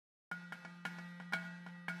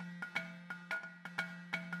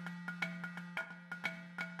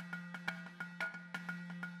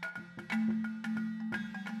So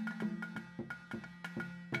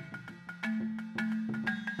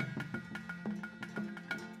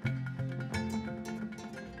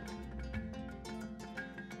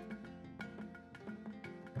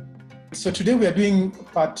today we are doing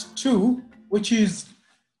part 2, which is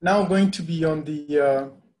now going to be on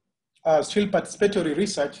the still participatory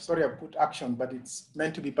research. Sorry, I put action, but it's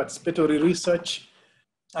meant to be participatory research.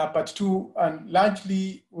 Part 2, and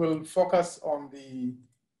largely will focus on the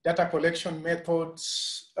data collection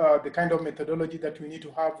methods, the kind of methodology that we need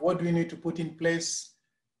to have. What do we need to put in place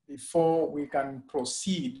before we can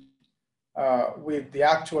proceed with the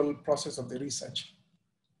actual process of the research?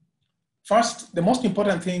 First, the most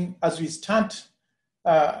important thing as we start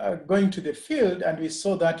going to the field, and we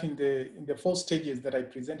saw that in the 4 stages that I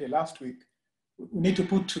presented last week, we need to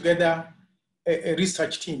put together a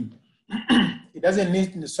research team. It doesn't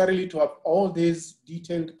need necessarily to have all these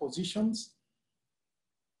detailed positions,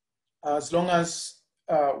 as long as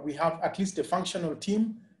we have at least a functional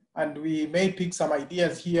team, and we may pick some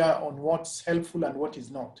ideas here on what's helpful and what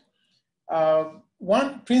is not.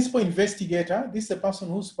 One principal investigator, this is a person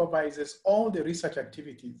who supervises all the research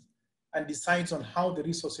activities and decides on how the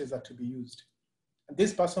resources are to be used. And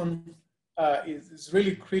this person is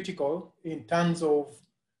really critical in terms of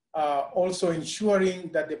also ensuring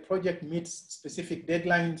that the project meets specific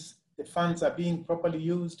deadlines, the funds are being properly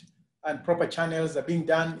used, and proper channels are being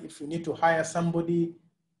done. If we need to hire somebody,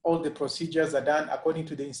 all the procedures are done according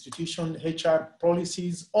to the institution, HR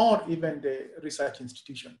policies, or even the research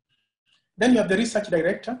institution. Then you have the research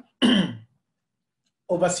director,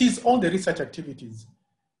 oversees all the research activities.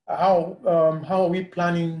 How are we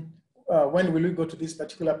planning? When will we go to this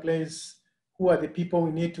particular place? Who are the people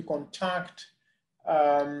we need to contact?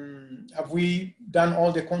 Have we done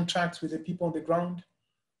all the contracts with the people on the ground?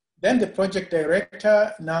 Then the project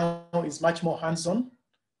director now is much more hands-on,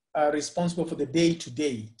 responsible for the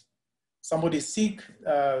day-to-day. Somebody's sick,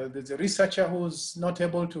 there's a researcher who's not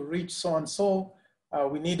able to reach so-and-so,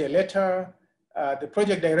 we need a letter. The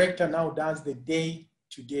project director now does the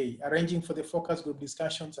day-to-day, arranging for the focus group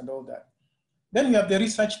discussions and all that. Then we have the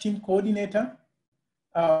research team coordinator,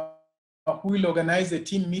 who will organize the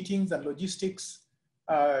team meetings and logistics,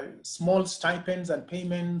 small stipends and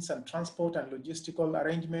payments and transport and logistical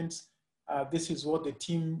arrangements. This is what the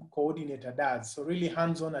team coordinator does. So really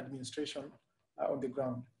hands-on administration on the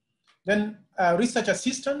ground. Then research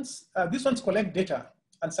assistants, these ones collect data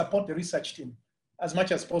and support the research team as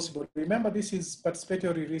much as possible. Remember, this is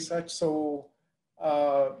participatory research, so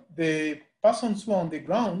the persons who are on the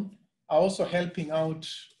ground are also helping out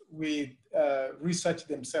with research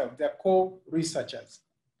themselves. They're co-researchers,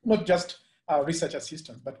 not just research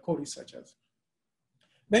assistants, but co-researchers.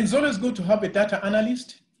 Then it's always good to have a data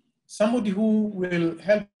analyst, somebody who will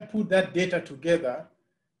help put that data together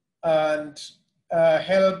and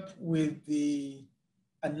help with the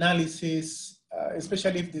analysis,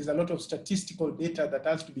 especially if there's a lot of statistical data that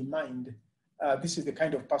has to be mined. This is the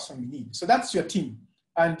kind of person we need. So that's your team.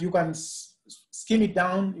 And you can skim it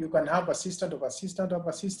down. You can have assistant of assistant of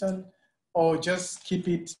assistant, or just keep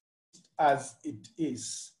it as it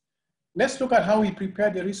is. Let's look at how we prepare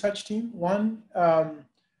the research team. One,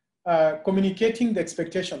 communicating the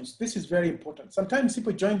expectations. This is very important. Sometimes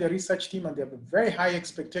people join the research team and they have a very high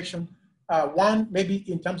expectation. One, maybe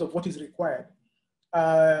in terms of what is required.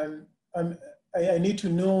 I need to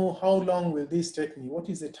know how long will this take me? What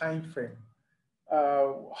is the time frame?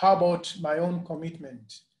 How about my own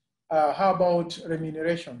commitment? How about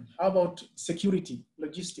remuneration? How about security,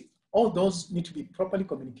 logistics? All those need to be properly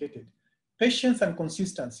communicated. Patience and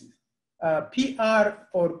consistency. PR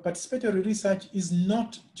or participatory research is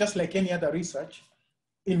not just like any other research.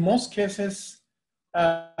 In most cases,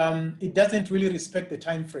 it doesn't really respect the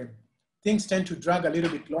time frame. Things tend to drag a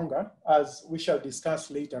little bit longer, as we shall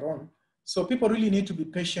discuss later on. So people really need to be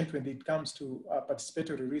patient when it comes to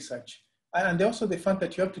participatory research. And also the fact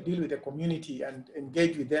that you have to deal with the community and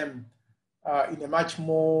engage with them in a much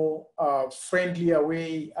more friendlier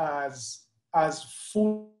way as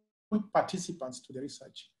full participants to the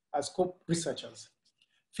research, as co-researchers.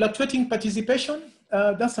 Fluctuating participation,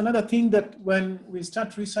 that's another thing that when we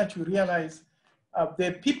start research, we realize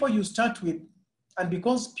the people you start with, and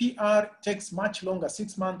because PR takes much longer,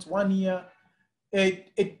 6 months, 1 year,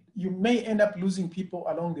 you may end up losing people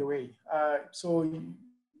along the way.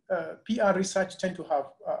 PR research tend to have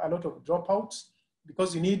a lot of dropouts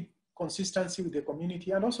because you need consistency with the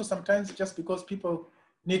community, and also sometimes just because people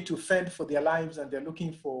need to fend for their lives and they're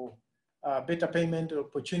looking for better payment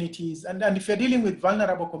opportunities. And if you're dealing with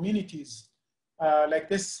vulnerable communities, like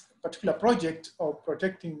this particular project of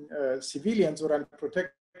protecting civilians or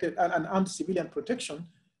unarmed civilian protection,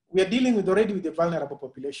 we are dealing already with a vulnerable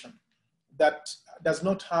population that does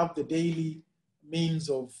not have the daily means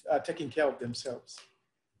of taking care of themselves.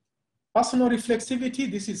 Personal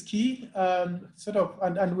reflexivity, this is key,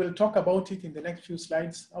 and we'll talk about it in the next few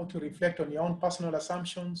slides, how to reflect on your own personal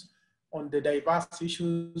assumptions, on the diverse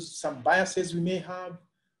issues, some biases we may have,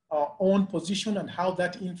 our own position and how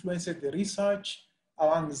that influences the research,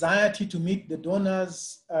 our anxiety to meet the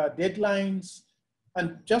donors' deadlines,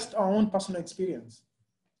 and just our own personal experience.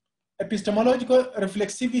 Epistemological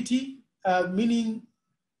reflexivity, meaning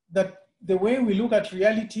that the way we look at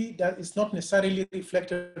reality that is not necessarily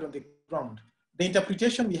reflected on the ground. The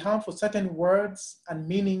interpretation we have for certain words and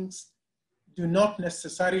meanings do not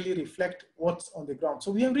necessarily reflect what's on the ground.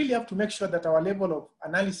 So we really have to make sure that our level of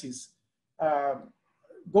analysis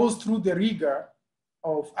goes through the rigor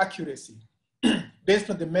of accuracy based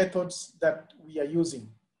on the methods that we are using,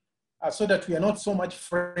 so that we are not so much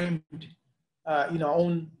framed in our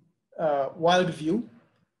own worldview.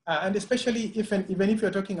 And especially even if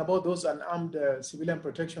you're talking about those unarmed civilian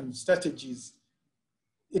protection strategies,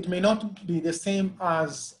 it may not be the same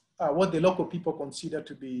as what the local people consider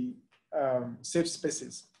to be safe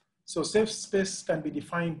spaces. So safe space can be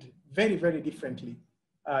defined very, very differently,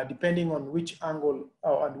 depending on which angle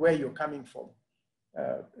and where you're coming from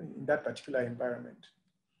in that particular environment.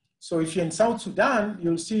 So if you're in South Sudan,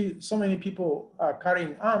 you'll see so many people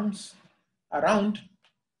carrying arms around.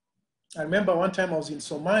 I remember one time I was in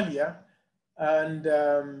Somalia, and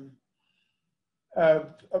I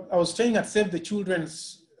was staying at Save the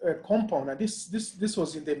Children's compound, and this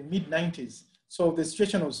was in the mid-90s. So the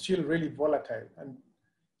situation was still really volatile.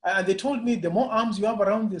 And they told me the more arms you have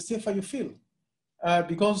around, the safer you feel.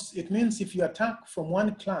 Because it means if you attack from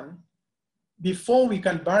one clan, before we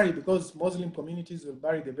can bury, because Muslim communities will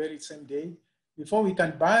bury the very same day, before we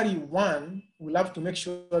can bury one, we'll have to make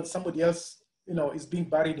sure that somebody else is being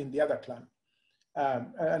buried in the other clan.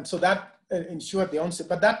 And so that ensured the onset,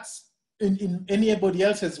 but that's in anybody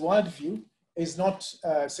else's worldview is not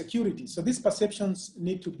security. So these perceptions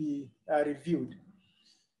need to be reviewed.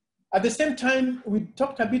 At the same time, we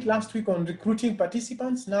talked a bit last week on recruiting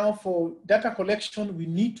participants. Now for data collection, we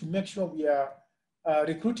need to make sure we are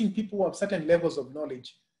recruiting people who have certain levels of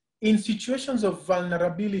knowledge. In situations of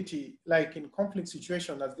vulnerability, like in conflict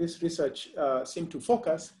situations, as this research seemed to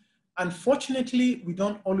focus, unfortunately, we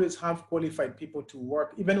don't always have qualified people to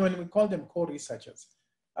work, even when we call them core researchers.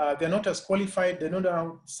 They're not as qualified. They don't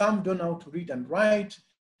know, some don't know how to read and write.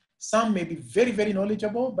 Some may be very, very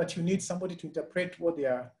knowledgeable, but you need somebody to interpret what they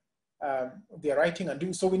are writing and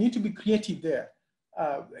doing. So we need to be creative there.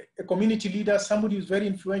 A community leader, somebody who's very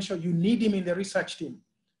influential, you need him in the research team,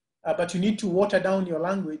 but you need to water down your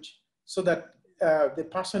language so that the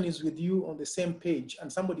person is with you on the same page,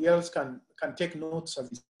 and somebody else can take notes as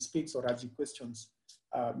he speaks or as he questions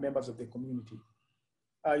members of the community.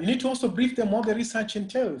 You need to also brief them what the research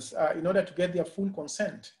entails in order to get their full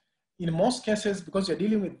consent. In most cases, because you're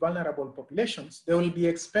dealing with vulnerable populations, they will be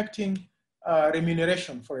expecting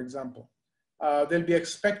remuneration, for example. They'll be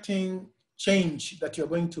expecting change that you're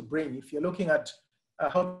going to bring. If you're looking at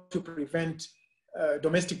how to prevent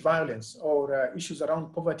domestic violence or issues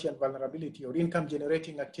around poverty and vulnerability or income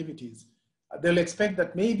generating activities, they'll expect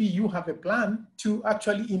that maybe you have a plan to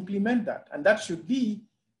actually implement that. And that should be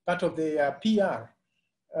part of the PR,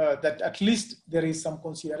 that at least there is some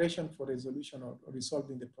consideration for resolution or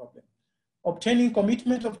resolving the problem. Obtaining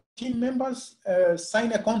commitment of team members,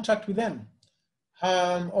 sign a contract with them,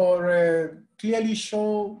 or clearly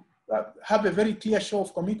show, have a very clear show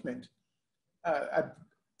of commitment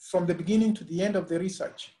from the beginning to the end of the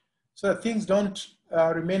research, so that things don't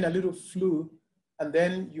remain a little fluid, and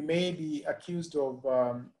then you may be accused of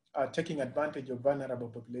taking advantage of vulnerable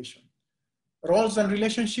population. Roles and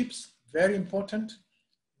relationships, very important,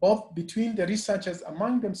 both between the researchers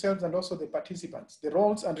among themselves and also the participants. The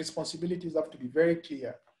roles and responsibilities have to be very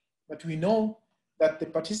clear, but we know that the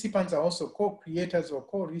participants are also co-creators or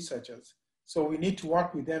co-researchers. So we need to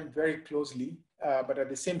work with them very closely, but at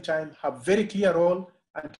the same time have very clear role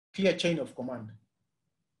and clear chain of command.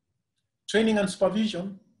 Training and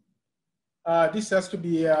supervision. This has to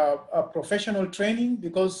be a professional training,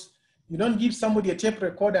 because you don't give somebody a tape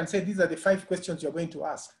recorder and say, these are the 5 questions you're going to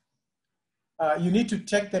ask. You need to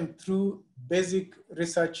take them through basic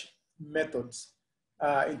research methods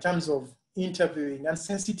in terms of interviewing and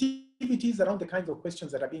sensitivities around the kinds of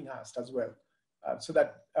questions that are being asked as well. So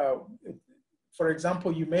that, for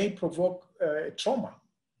example, you may provoke a trauma.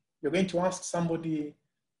 You're going to ask somebody,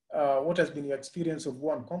 what has been your experience of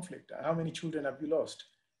war and conflict? How many children have you lost?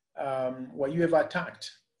 Were you ever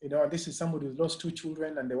attacked? And this is somebody who's lost 2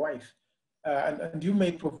 children and a wife. And you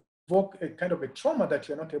may provoke provoke a kind of a trauma that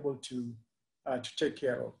you're not able to take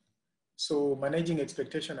care of. So managing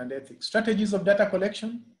expectation and ethics. Strategies of data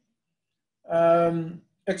collection.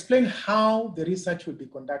 Explain how the research will be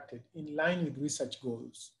conducted in line with research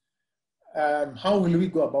goals. How will we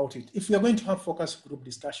go about it? If we are going to have focus group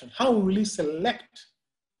discussion, how will we select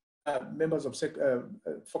members of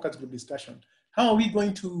focus group discussion? How are we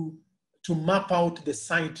going to map out the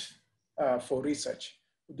site for research?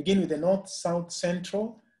 We begin with the North, South,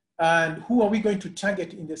 Central, and who are we going to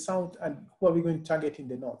target in the South and who are we going to target in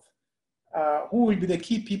the North? Who will be the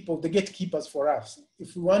key people, the gatekeepers for us?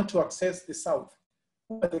 If we want to access the South,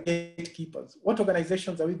 who are the gatekeepers? What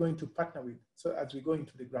organizations are we going to partner with so as we go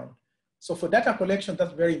into the ground? So for data collection,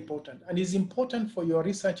 that's very important. And it's important for your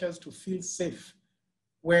researchers to feel safe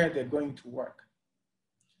where they're going to work.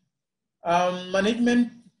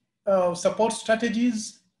 Management support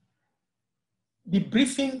strategies.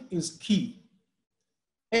 Debriefing is key.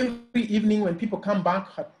 Every evening when people come back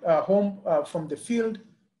home from the field,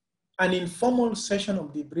 an informal session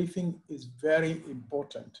of debriefing is very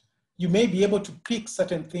important. You may be able to pick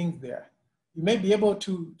certain things there. You may be able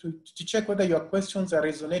to check whether your questions are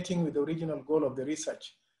resonating with the original goal of the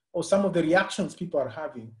research, or some of the reactions people are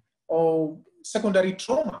having, or secondary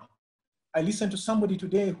trauma. I listened to somebody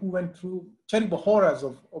today who went through terrible horrors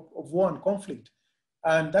of war and conflict,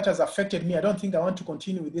 and that has affected me. I don't think I want to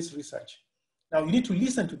continue with this research. Now you need to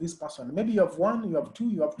listen to this person. Maybe you have one, you have two,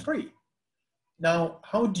 you have three. Now,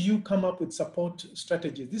 how do you come up with support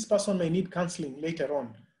strategies? This person may need counseling later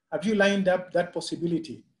on. Have you lined up that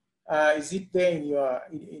possibility? Is it there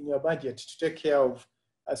in your budget to take care of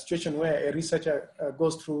a situation where a researcher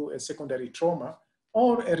goes through a secondary trauma,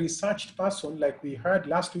 or a researched person like we heard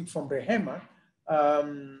last week from Rehema,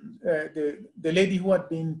 the lady who had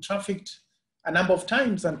been trafficked a number of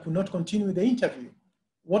times and could not continue with the interview?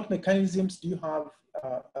 What mechanisms do you have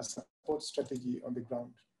as a support strategy on the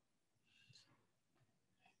ground?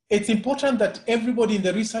 It's important that everybody in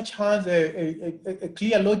the research has a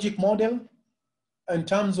clear logic model in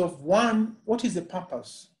terms of, one, what is the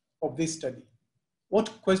purpose of this study?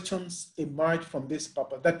 What questions emerge from this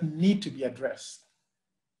purpose that need to be addressed?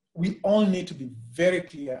 We all need to be very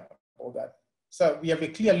clear about that. So we have a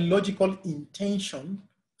clear logical intention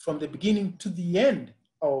from the beginning to the end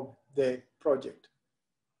of the project.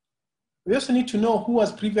 We also need to know who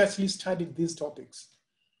has previously studied these topics.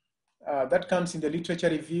 That comes in the literature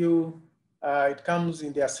review. It comes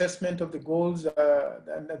in the assessment of the goals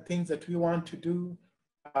and the things that we want to do,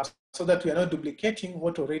 so that we are not duplicating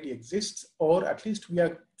what already exists, or at least we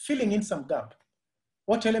are filling in some gap.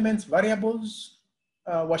 What elements, variables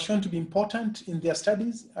were shown to be important in their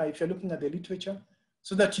studies, if you're looking at the literature,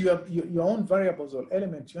 so that your own variables or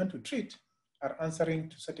elements you want to treat are answering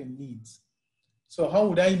to certain needs. So how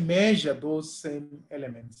would I measure those same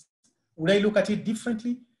elements? Would I look at it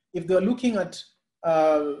differently? If they're looking at,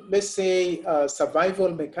 let's say,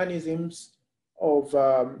 survival mechanisms of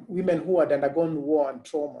women who had undergone war and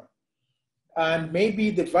trauma, and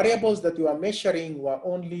maybe the variables that you are measuring were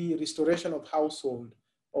only restoration of household,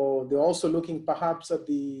 or they're also looking perhaps at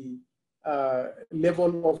the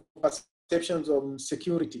level of perceptions of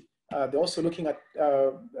security. They're also looking at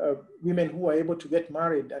women who are able to get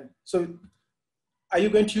married. And so are you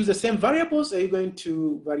going to use the same variables, or are you going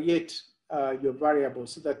to variate your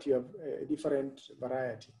variables so that you have a different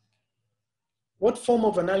variety? What form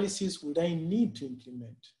of analysis would I need to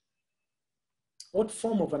implement? What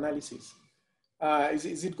form of analysis?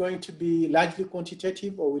 Is it going to be largely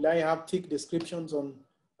quantitative, or will I have thick descriptions on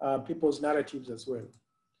people's narratives as well?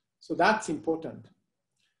 So that's important.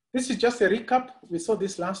 This is just a recap. We saw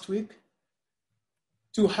this last week.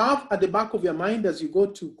 To have at the back of your mind as you go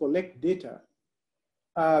to collect data,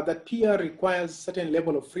 that PR requires certain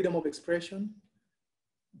level of freedom of expression,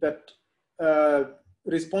 that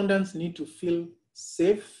respondents need to feel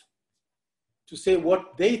safe to say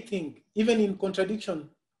what they think, even in contradiction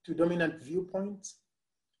to dominant viewpoints.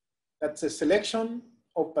 That's a selection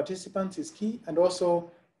of participants is key, and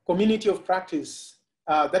also community of practice.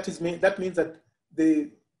 That means that the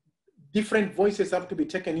different voices have to be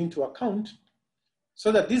taken into account,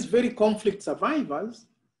 so that these very conflict survivors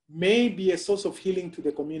may be a source of healing to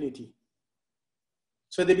the community.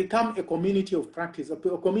 So they become a community of practice, a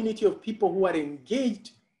community of people who are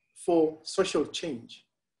engaged for social change.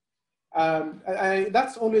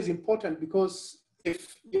 That's always important, because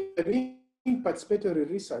if you're doing participatory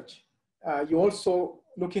research, you're also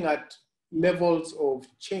looking at levels of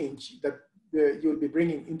change that you'll be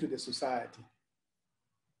bringing into the society.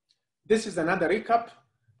 This is another recap.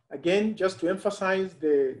 Again, just to emphasize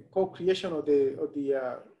the co-creation of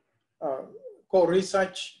the core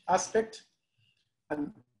research aspect,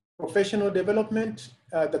 and professional development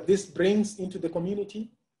that this brings into the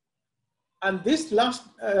community. And this last,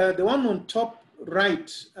 the one on top right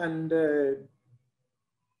and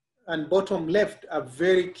bottom left are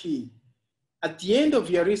very key. At the end of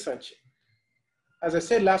your research, as I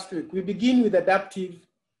said last week, we begin with adaptive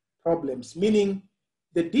problems, meaning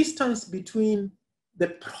the distance between the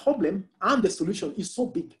problem and the solution is so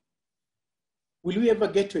big. Will we ever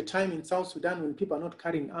get to a time in South Sudan when people are not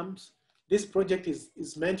carrying arms? This project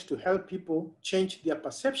is meant to help people change their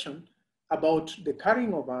perception about the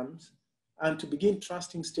carrying of arms and to begin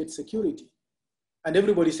trusting state security. And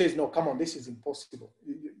everybody says, no, come on, this is impossible.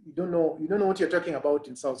 You don't know what you're talking about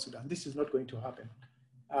in South Sudan. This is not going to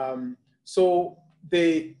happen. So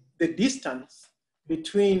the distance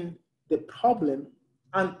between the problem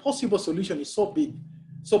and possible solution is so big.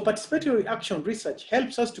 So participatory action research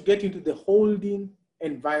helps us to get into the holding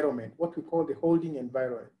environment, what we call the holding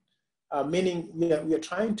environment, meaning we are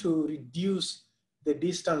trying to reduce the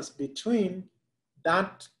distance between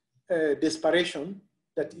that desperation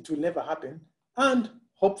that it will never happen and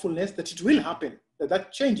hopefulness that it will happen,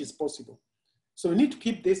 that change is possible. So we need to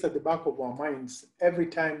keep this at the back of our minds every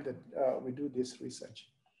time that we do this research.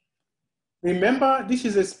 Remember, this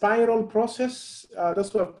is a spiral process.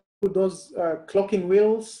 That's why I put those clocking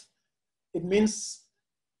wheels. It means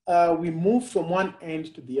we move from one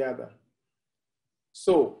end to the other.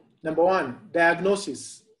 So number one,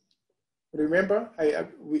 diagnosis. Remember,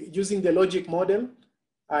 using the logic model,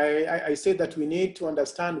 I said that we need to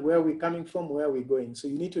understand where we're coming from, where we're going. So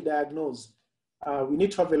you need to diagnose. We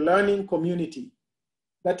need to have a learning community.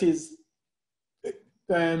 That is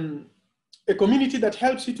a community that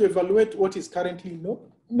helps you to evaluate what is currently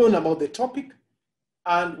known about the topic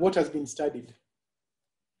and what has been studied.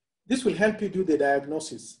 This will help you do the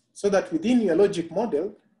diagnosis so that within your logic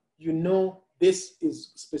model, you know this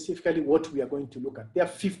is specifically what we are going to look at. There are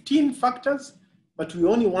 15 factors, but we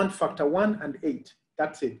only want factor 1 and 8.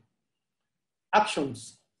 That's it.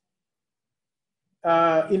 Actions.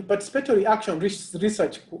 In participatory action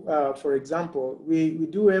research, for example, we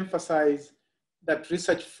do emphasize that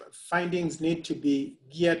research findings need to be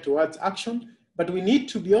geared towards action, but we need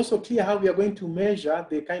to be also clear how we are going to measure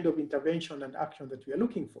the kind of intervention and action that we are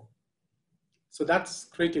looking for. So that's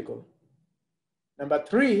critical. Number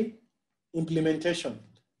 3, implementation.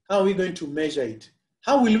 How are we going to measure it?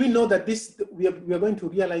 How will we know that we are going to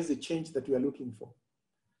realize the change that we are looking for?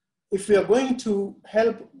 If we are going to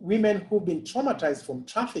help women who've been traumatized from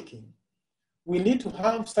trafficking, we need to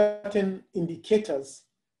have certain indicators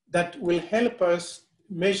that will help us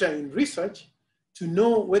measure in research to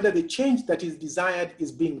know whether the change that is desired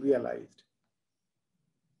is being realized.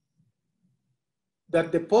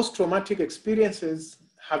 That the post-traumatic experiences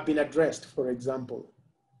have been addressed, for example,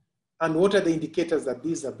 and what are the indicators that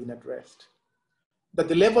these have been addressed? That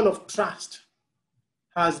the level of trust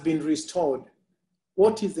has been restored.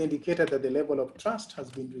 What is the indicator that the level of trust has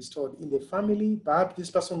been restored in the family? Perhaps this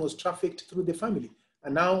person was trafficked through the family,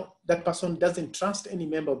 and now that person doesn't trust any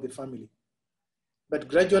member of the family. But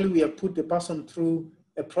gradually we have put the person through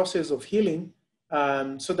a process of healing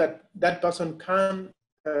so that that person can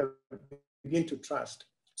begin to trust.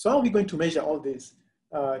 So how are we going to measure all this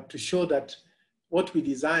to show that what we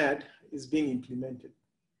desired is being implemented?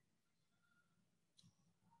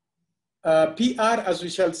 PR, as we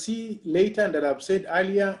shall see later and that I've said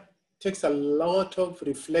earlier, takes a lot of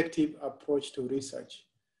reflective approach to research.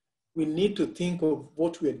 We need to think of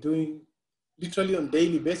what we're doing literally on a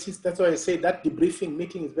daily basis. That's why I say that debriefing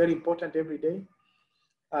meeting is very important every day,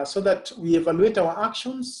 so that we evaluate our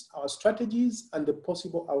actions, our strategies, and the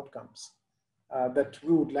possible outcomes that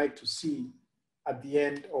we would like to see at the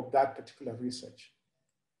end of that particular research.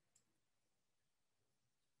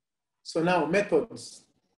 So now, methods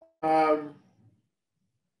of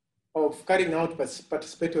carrying out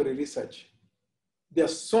participatory research. There are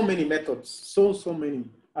so many methods, so many.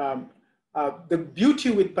 The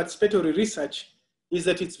beauty with participatory research is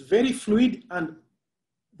that it's very fluid and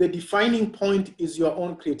the defining point is your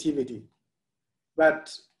own creativity.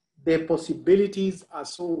 But the possibilities are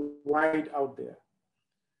so wide out there.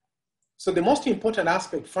 So the most important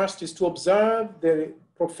aspect first is to observe the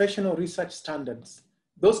professional research standards.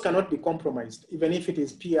 Those cannot be compromised, even if it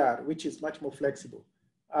is PR, which is much more flexible.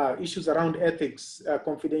 Issues around ethics,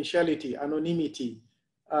 confidentiality, anonymity,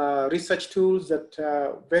 research tools that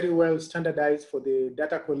are very well standardized for the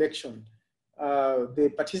data collection,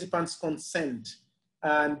 the participants' consent,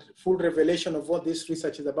 and full revelation of what this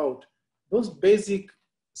research is about. Those basic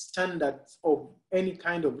standards of any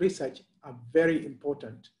kind of research are very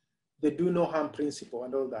important. The do no harm principle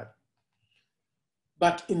and all that.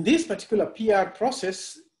 But in this particular PR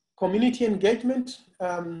process, Community engagement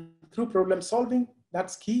through problem solving,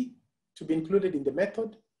 that's key to be included in the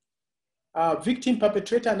method. Victim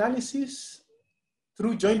perpetrator analysis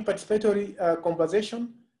through joint participatory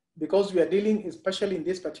conversation, because we are dealing, especially in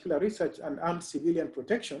this particular research and armed civilian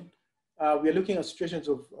protection, we are looking at situations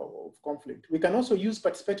of conflict. We can also use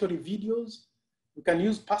participatory videos. We can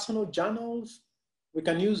use personal journals. We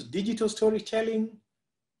can use digital storytelling.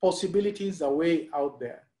 Possibilities are way out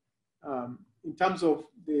there in terms of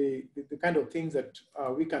the kind of things that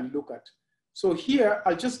we can look at. So here,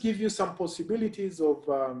 I'll just give you some possibilities of,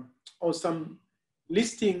 or some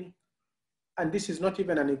listing, and this is not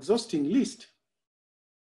even an exhausting list,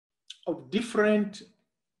 of different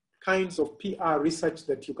kinds of PR research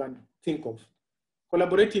that you can think of.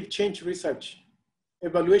 Collaborative change research,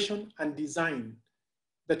 evaluation and design,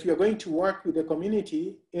 that we are going to work with the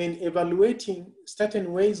community in evaluating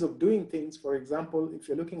certain ways of doing things. For example, if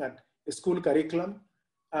you're looking at a school curriculum,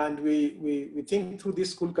 and we think through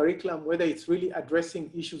this school curriculum, whether it's really addressing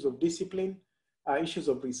issues of discipline, issues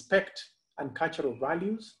of respect and cultural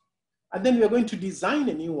values. And then we are going to design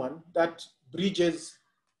a new one that bridges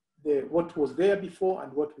what was there before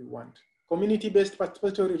and what we want. Community-based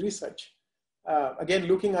participatory research. Again,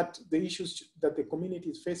 looking at the issues that the community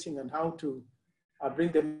is facing and how to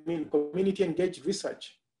bring them in. Community-engaged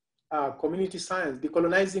research, community science,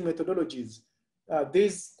 decolonizing methodologies.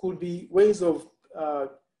 These could be ways of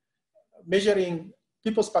measuring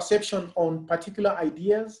people's perception on particular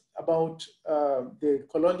ideas about the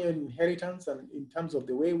colonial inheritance and in terms of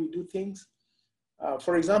the way we do things.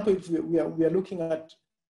 For example, if we are looking at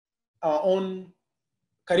our own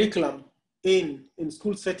curriculum in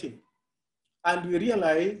school setting, and we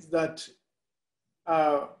realize that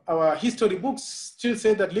our history books still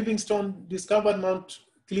say that Livingstone discovered Mount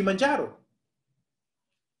Kilimanjaro.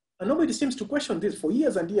 And nobody seems to question this for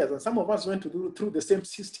years and years, and some of us went through the same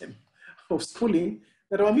system of schooling,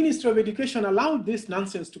 that our Ministry of Education allowed this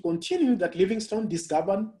nonsense to continue, that Livingstone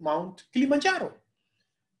discovered Mount Kilimanjaro.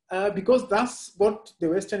 Because that's what the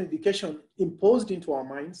Western education imposed into our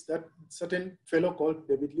minds, that certain fellow called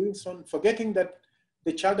David Livingstone, forgetting that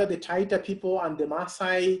the Chaga, the Taita people, and the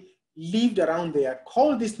Maasai lived around there,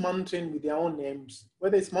 called this mountain with their own names,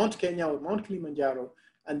 whether it's Mount Kenya or Mount Kilimanjaro.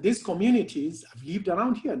 And these communities have lived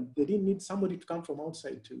around here. They didn't need somebody to come from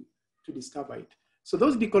outside to discover it. So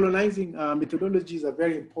those decolonizing methodologies are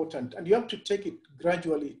very important, and you have to take it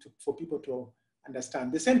gradually for people to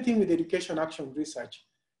understand. The same thing with education action research,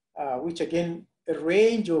 which again, a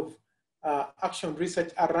range of action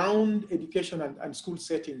research around education and school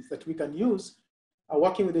settings that we can use,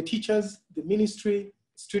 working with the teachers, the ministry,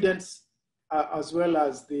 students, as well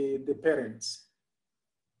as the parents.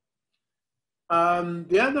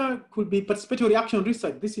 The other could be participatory action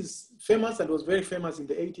research. This is famous and was very famous in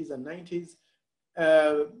the 80s and 90s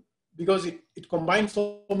because it combines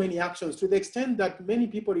so many actions, to the extent that many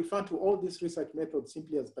people refer to all these research methods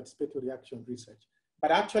simply as participatory action research.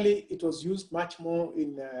 But actually it was used much more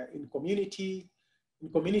in communities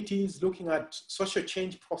looking at social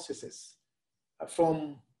change processes,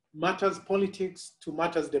 from matters politics to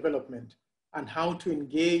matters development, and how to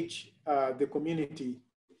engage the community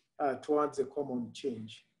towards a common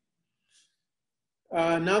change.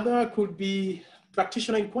 Another could be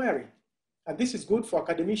practitioner inquiry. And this is good for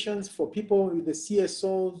academicians, for people with the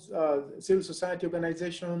CSOs, civil society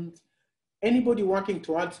organizations, anybody working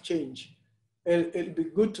towards change. It'll be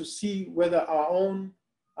good to see whether our own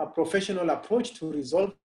professional approach to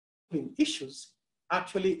resolving issues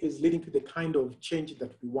actually is leading to the kind of change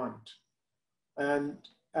that we want. And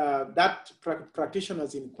that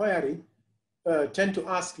practitioner's inquiry tend to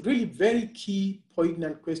ask really very key,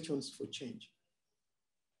 poignant questions for change.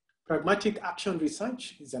 Pragmatic action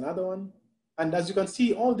research is another one. And as you can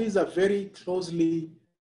see, all these are very closely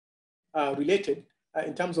related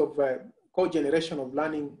in terms of co-generation of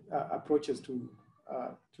learning approaches to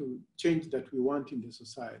change that we want in the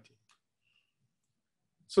society.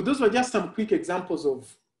 So those were just some quick examples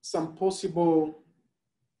of some possible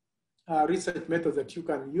research methods that you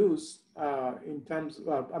can use in terms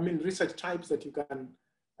of, research types that you can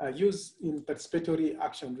use in participatory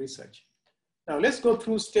action research. Now let's go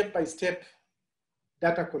through step-by-step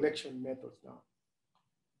data collection methods now.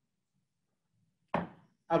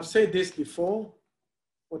 I've said this before,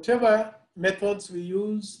 whatever methods we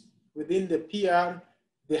use within the PR,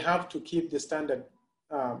 they have to keep the standard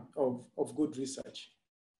of good research.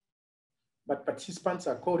 But participants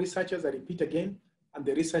are co-researchers, I repeat again, and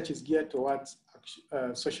the research is geared towards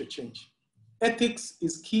social change. Ethics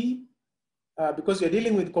is key because you're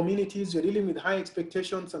dealing with communities, you're dealing with high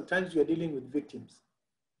expectations, sometimes you're dealing with victims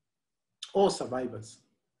or survivors.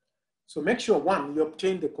 So make sure, one, you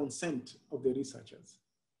obtain the consent of the researchers.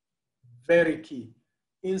 Very key.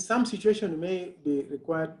 In some situations, you may be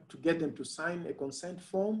required to get them to sign a consent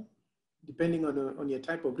form, depending on your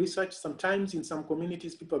type of research. Sometimes in some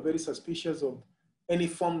communities, people are very suspicious of any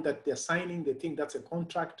form that they're signing. They think that's a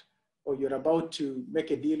contract, or you're about to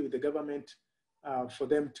make a deal with the government for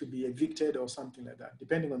them to be evicted or something like that,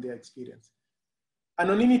 depending on their experience.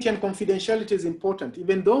 Anonymity and confidentiality is important.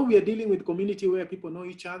 Even though we are dealing with a community where people know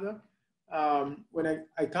each other, when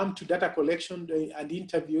I come to data collection and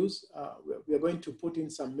interviews, we are going to put in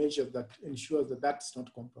some measures that ensures that that's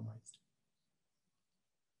not compromised.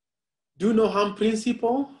 Do no harm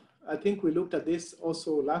principle. I think we looked at this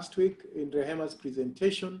also last week in Rehema's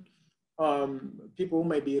presentation. People who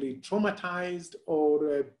might be re-traumatized,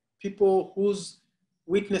 or people whose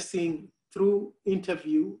witnessing through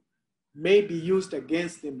interview may be used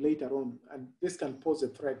against them later on, and this can pose a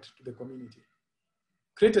threat to the community.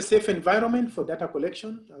 Create a safe environment for data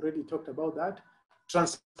collection. I already talked about that.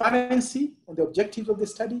 Transparency on the objectives of the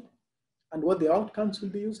study and what the outcomes will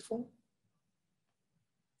be used for.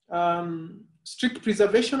 Strict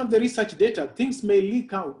preservation of the research data. Things may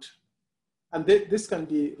leak out, and this can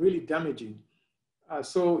be really damaging.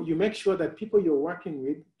 So you make sure that people you're working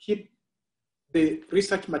with keep the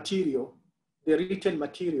research material, the written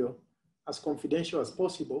material, as confidential as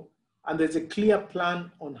possible, and there's a clear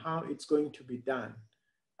plan on how it's going to be done.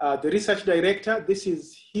 The research director, this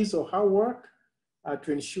is his or her work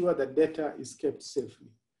to ensure that data is kept safely.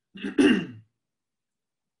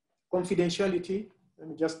 Confidentiality, let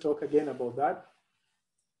me just talk again about that.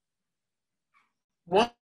 One,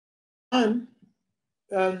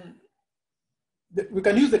 we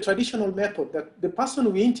can use the traditional method that the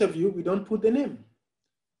person we interview, we don't put the name.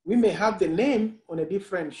 We may have the name on a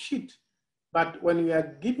different sheet, but when we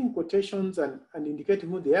are giving quotations and indicating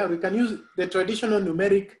who they are, we can use the traditional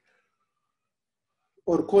numeric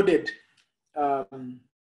or coded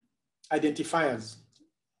identifiers,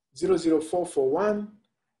 00441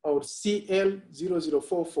 or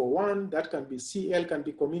CL00441. That can be CL, can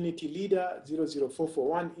be community leader,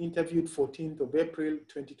 00441, interviewed 14th of April,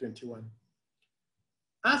 2021.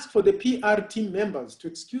 Ask for the PR team members to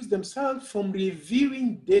excuse themselves from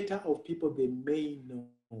reviewing data of people they may know.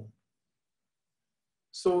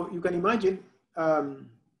 So you can imagine,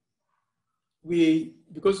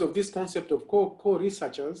 because of this concept of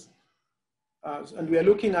co-researchers, and we are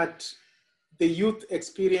looking at the youth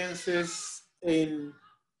experiences in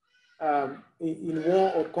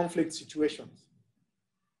war or conflict situations.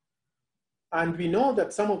 And we know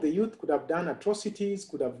that some of the youth could have done atrocities,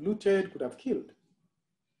 could have looted, could have killed.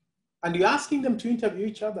 And you're asking them to interview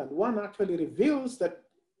each other, and one actually reveals that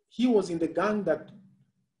he was in the gang that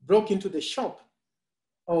broke into the shop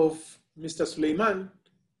of Mr. Suleiman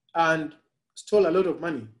and stole a lot of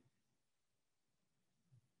money.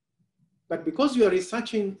 But because you are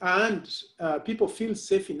researching and people feel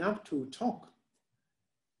safe enough to talk,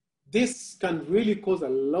 this can really cause a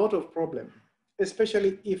lot of problem,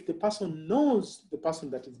 especially if the person knows the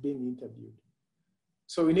person that is being interviewed.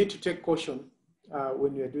 So we need to take caution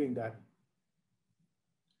when you're doing that.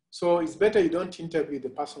 So it's better you don't interview the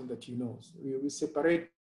person that you know. We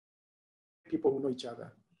separate people who know each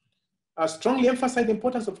other. I strongly emphasize the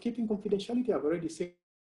importance of keeping confidentiality. I've already said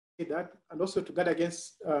that, and also to guard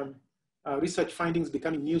against research findings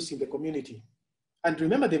becoming news in the community. And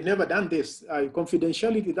remember, they've never done this.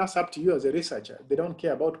 Confidentiality, that's up to you as a researcher. They don't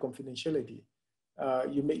care about confidentiality.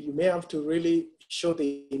 You may have to really show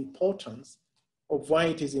the importance of why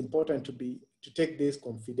it is important to take this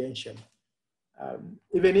confidential.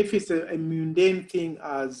 Even if it's a mundane thing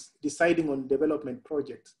as deciding on development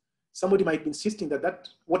projects. Somebody might be insisting that that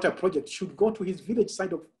water project should go to his village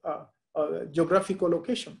side of geographical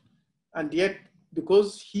location. And yet,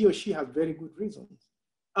 because he or she has very good reasons,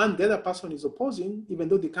 and the other person is opposing, even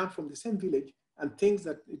though they come from the same village, and thinks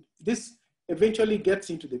that this eventually gets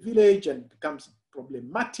into the village and becomes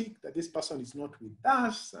problematic, that this person is not with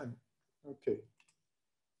us, and okay.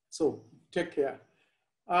 So take care.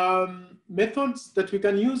 Methods that we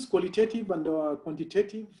can use, qualitative and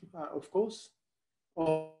quantitative, of course,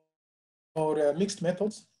 or mixed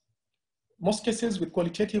methods. Most cases with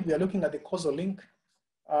qualitative, we are looking at the causal link.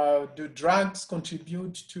 Do drugs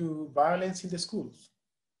contribute to violence in the schools?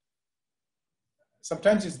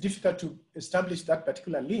 Sometimes it's difficult to establish that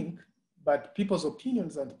particular link, but people's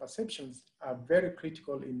opinions and perceptions are very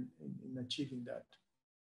critical in achieving that.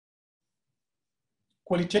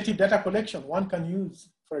 Qualitative data collection, one can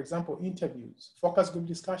use, for example, interviews, focus group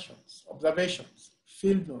discussions, observations,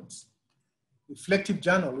 field notes, reflective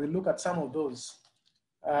journal. We'll look at some of those.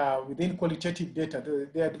 within qualitative data.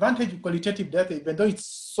 The advantage of qualitative data, even though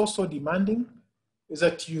it's so demanding, is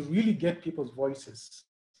that you really get people's voices.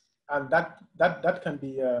 And that can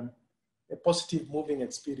be a positive moving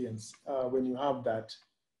experience when you have that.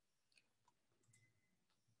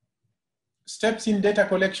 Steps in data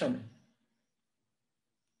collection.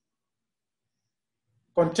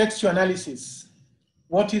 Contextual analysis.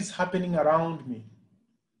 What is happening around me?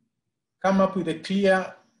 Come up with a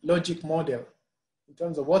clear logic model in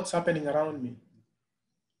terms of what's happening around me.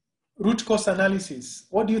 Root cause analysis.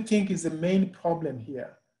 What do you think is the main problem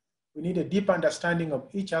here? We need a deep understanding of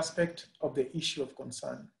each aspect of the issue of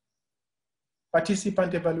concern.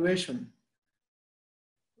 Participant evaluation.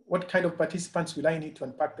 What kind of participants will I need to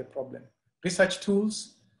unpack the problem? Research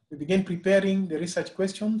tools. We begin preparing the research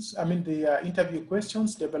questions, the interview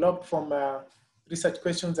questions developed from research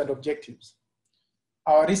questions and objectives.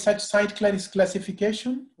 Our research site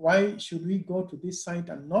classification. Why should we go to this site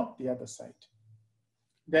and not the other site?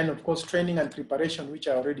 Then, of course, training and preparation, which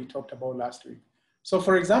I already talked about last week. So,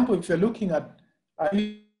 for example, if you're looking at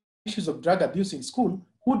issues of drug abuse in school,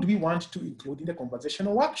 who do we want to include in the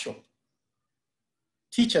conversational workshop?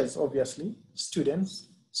 Teachers, obviously, students,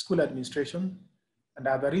 school administration, and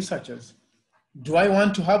other researchers. Do I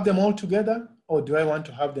want to have them all together, or do I want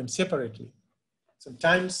to have them separately?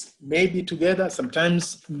 Sometimes maybe together,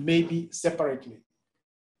 sometimes maybe separately,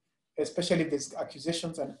 especially if there's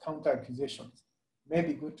accusations and counter accusations.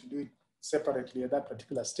 Maybe good to do it separately at that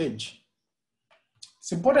particular stage.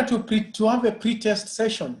 It's important to have a pre-test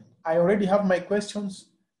session. I already have my questions.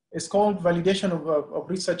 It's called validation of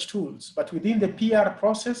research tools. But within the PR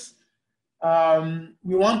process,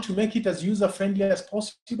 we want to make it as user-friendly as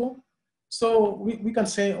possible. So we can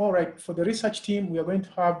say, all right, for the research team, we are going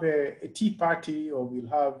to have a tea party, or we'll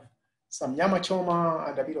have some nyama choma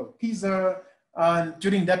and a bit of pizza. And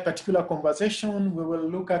during that particular conversation, we will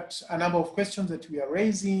look at a number of questions that we are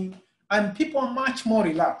raising, and people are much more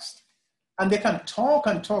relaxed. And they can talk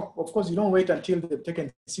and talk. Of course, you don't wait until they've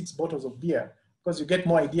taken 6 bottles of beer, because you get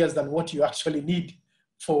more ideas than what you actually need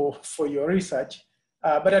for your research.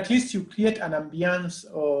 But at least you create an ambience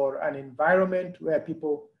or an environment where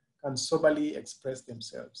people can soberly express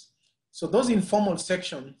themselves. So those informal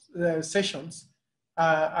sessions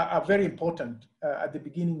are very important at the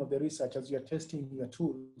beginning of the research, as you're testing your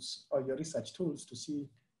tools or your research tools to see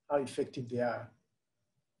how effective they are.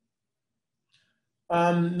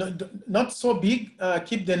 Not so big,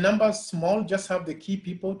 keep the numbers small, just have the key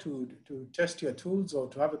people to test your tools or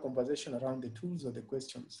to have a conversation around the tools or the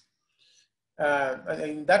questions. And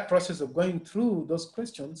in that process of going through those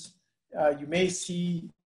questions, you may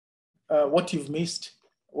see what you've missed,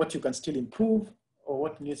 what you can still improve, or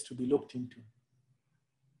what needs to be looked into.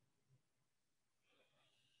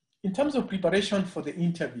 In terms of preparation for the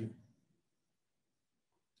interview,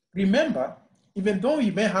 remember, even though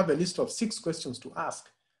you may have a list of 6 questions to ask,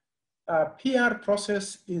 PR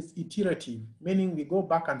process is iterative, meaning we go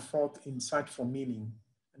back and forth in search for meaning,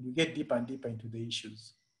 and we get deeper and deeper into the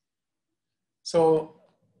issues. So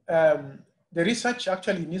the research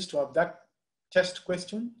actually needs to have that test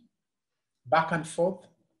question back and forth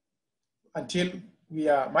until we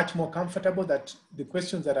are much more comfortable that the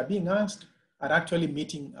questions that are being asked are actually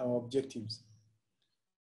meeting our objectives.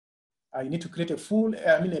 You need to create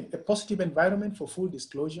a positive environment for full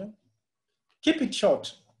disclosure. Keep it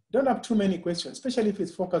short. Don't have too many questions, especially if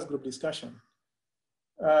it's focus group discussion,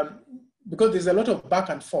 because there's a lot of back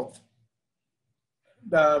and forth.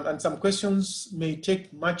 And some questions may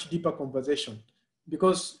take much deeper conversation,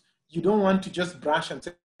 because you don't want to just brush and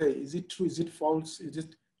say, is it true, is it false,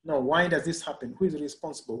 no, why does this happen? Who is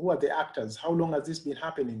responsible? Who are the actors? How long has this been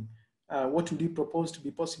happening? What would you propose to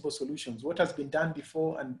be possible solutions? What has been done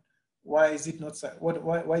before, and why is it not,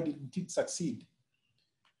 why didn't it succeed?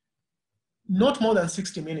 Not more than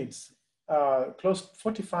 60 minutes, close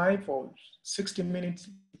 45 or 60 minutes,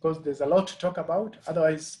 because there's a lot to talk about.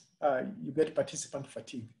 Otherwise, you get participant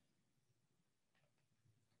fatigue.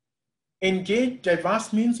 Engage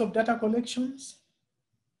diverse means of data collections.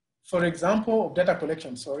 For example, of data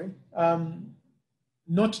collection,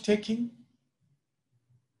 note-taking,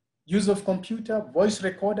 use of computer, voice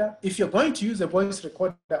recorder. If you're going to use a voice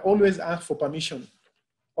recorder, always ask for permission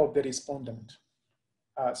of the respondent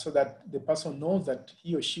so that the person knows that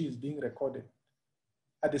he or she is being recorded.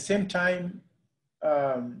 At the same time,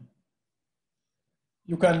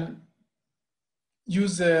 you can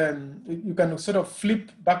use, you can sort of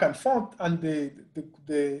flip back and forth, and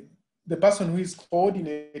the person who is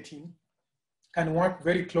coordinating can work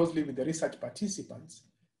very closely with the research participants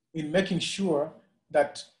in making sure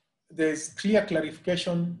that there's clear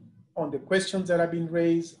clarification on the questions that have been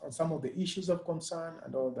raised, on some of the issues of concern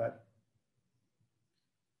and all that.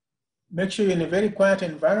 Make sure you're in a very quiet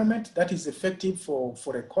environment that is effective for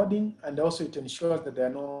recording, and also it ensures that there are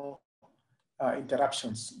no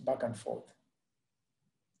interruptions back and forth.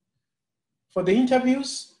 For the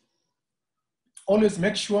interviews, always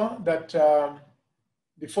make sure that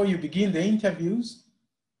before you begin the interviews,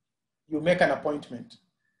 you make an appointment.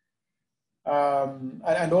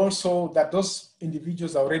 And also that those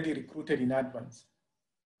individuals are already recruited in advance.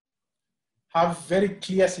 Have very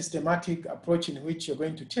clear systematic approach in which you're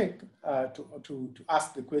going to take to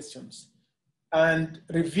ask the questions. And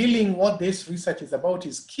revealing what this research is about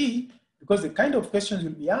is key, because the kind of questions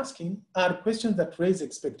you'll be asking are questions that raise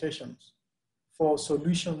expectations for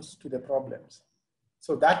solutions to the problems.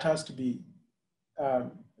 So that has to be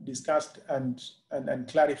discussed and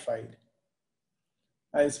clarified.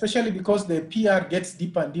 Especially because the PR gets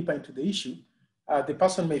deeper and deeper into the issue, the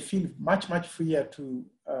person may feel much, much freer to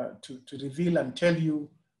reveal and tell you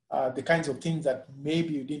the kinds of things that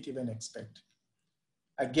maybe you didn't even expect.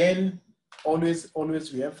 Again, always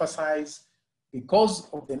we emphasize, because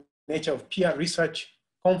of the nature of PR research,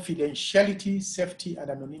 confidentiality, safety, and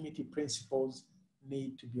anonymity principles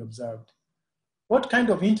need to be observed. What kind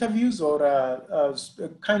of interviews or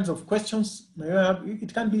kinds of questions may you have?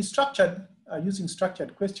 It can be structured using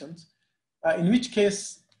structured questions, in which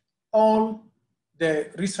case all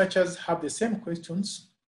the researchers have the same questions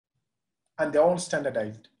and they're all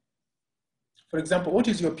standardized. For example, what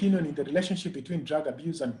is your opinion in the relationship between drug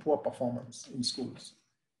abuse and poor performance in schools?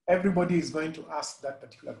 Everybody is going to ask that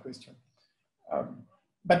particular question.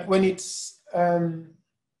 But when it's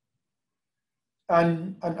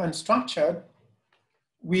unstructured,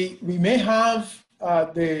 we may have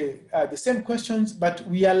the same questions, but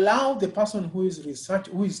we allow the person who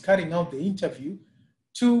is carrying out the interview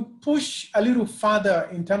to push a little further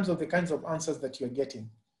in terms of the kinds of answers that you're getting.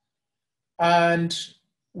 And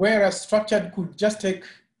whereas structured could just take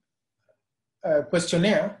a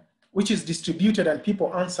questionnaire, which is distributed and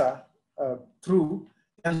people answer through,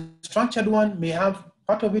 and structured one may have,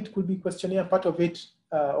 part of it could be questionnaire, part of it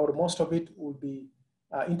or most of it will be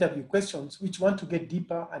interview questions, which want to get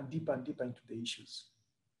deeper and deeper and deeper into the issues.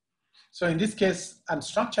 So in this case,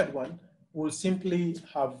 unstructured one will simply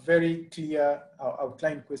have very clear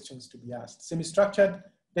outlined questions to be asked. Semi-structured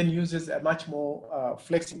then uses a much more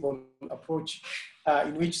flexible approach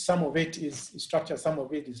in which some of it is structured, some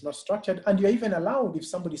of it is not structured. And you're even allowed, if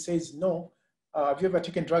somebody says no, have you ever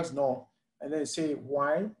taken drugs? No. And then say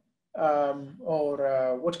why,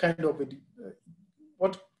 or what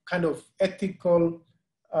kind of ethical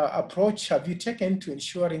approach have you taken to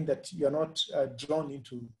ensuring that you're not drawn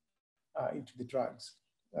into the drugs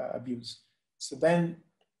abuse. So then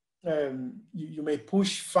you may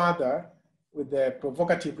push further with the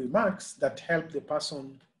provocative remarks that help the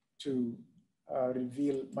person to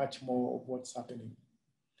reveal much more of what's happening.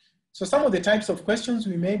 So some of the types of questions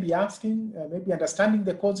we may be asking, maybe understanding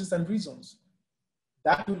the causes and reasons.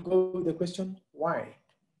 That will go with the question, why?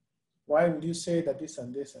 Why would you say that this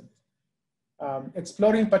and this and this?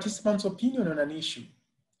 Exploring participants' opinion on an issue.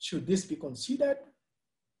 Should this be considered?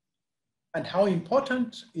 And how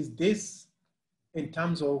important is this in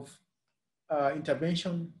terms of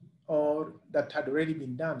intervention or that had already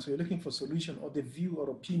been done? So you're looking for solution or the view or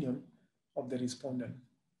opinion of the respondent.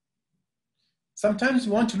 Sometimes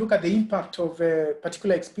you want to look at the impact of a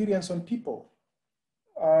particular experience on people.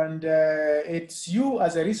 And it's you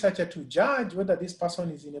as a researcher to judge whether this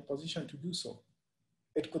person is in a position to do so.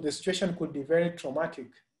 The situation could be very traumatic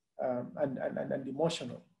and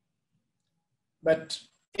emotional. But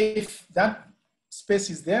if that space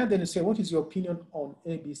is there, then you say, what is your opinion on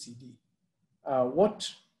A, B, C, D? What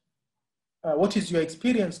is your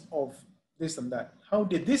experience of this and that? How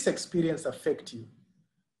did this experience affect you?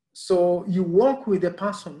 So you walk with the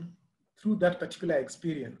person through that particular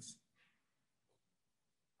experience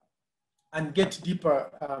and get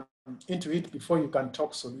deeper into it before you can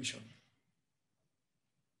talk solution.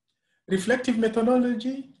 Reflective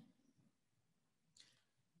methodology.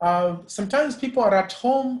 Sometimes people are at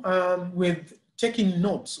home with taking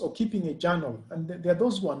notes or keeping a journal, and there are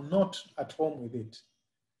those who are not at home with it.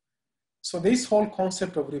 So this whole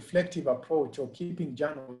concept of reflective approach or keeping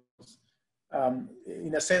journals,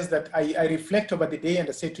 in a sense that I reflect over the day and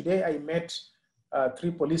I say, today I met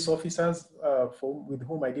 3 police officers with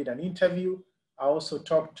whom I did an interview. I also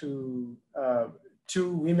talked to 2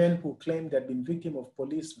 women who claimed they'd been victims of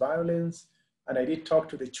police violence. And I did talk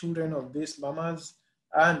to the children of these mamas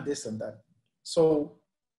and this and that. So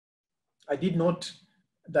I did note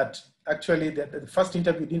that actually the first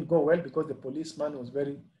interview didn't go well because the policeman was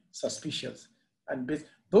very suspicious.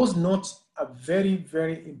 Those notes are very,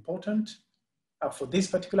 very important for this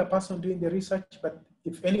particular person doing the research, but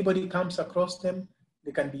if anybody comes across them,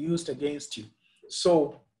 they can be used against you.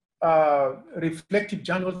 So reflective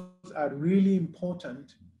journals are really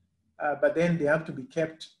important, but then they have to be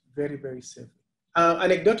kept very, very safely.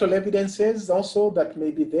 Anecdotal evidences also that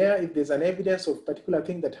may be there if there's an evidence of a particular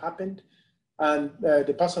thing that happened and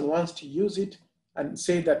the person wants to use it and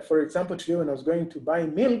say that, for example, today when I was going to buy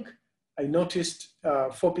milk, I noticed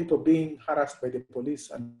 4 people being harassed by the police,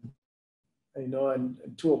 and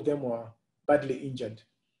and 2 of them were badly injured.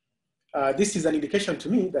 This is an indication to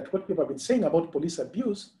me that what people have been saying about police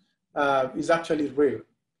abuse is actually real.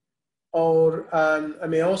 Or I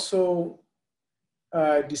may also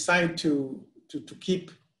decide to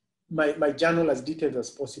keep my journal as detailed as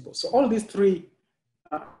possible. So all these 3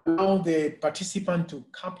 allow the participant to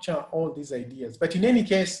capture all these ideas. But in any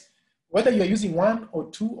case, whether you're using 1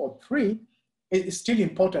 or 2 or 3, it is still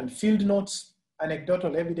important. Field notes,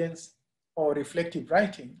 anecdotal evidence, or reflective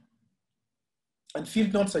writing. And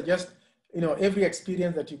field notes are just, every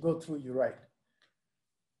experience that you go through, you write.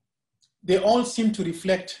 They all seem to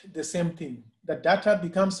reflect the same thing. The data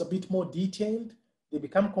becomes a bit more detailed. They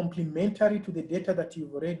become complementary to the data that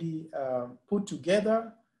you've already put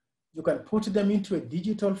together. You can put them into a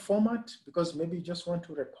digital format because maybe you just want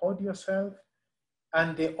to record yourself.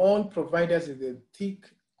 And they all provide us with a thick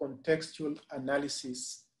contextual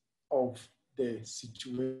analysis of the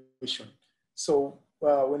situation. So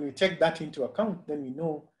when we take that into account, then we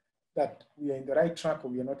know that we are in the right track or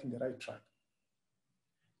we are not in the right track.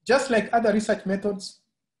 Just like other research methods,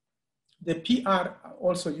 the PR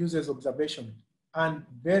also uses observation, and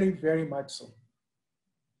very, very much so.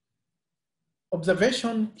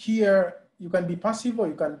 Observation here, you can be passive or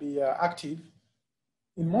you can be active.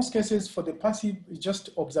 In most cases, for the passive, it's just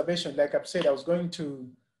observation. Like I've said, I was going to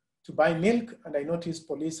buy milk and I noticed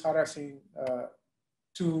police harassing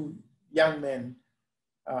 2 young men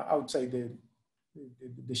outside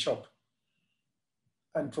the shop.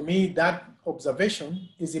 And for me, that observation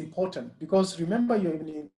is important because remember, you're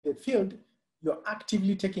in the field, you're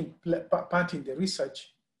actively taking part in the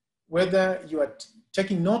research, whether you are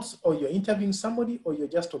taking notes or you're interviewing somebody or you're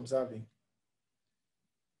just observing.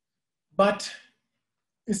 But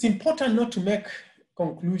it's important not to make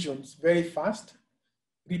conclusions very fast.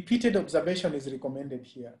 Repeated observation is recommended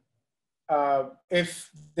here. If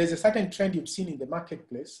there's a certain trend you've seen in the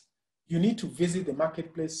marketplace, you need to visit the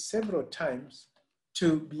marketplace several times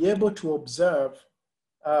to be able to observe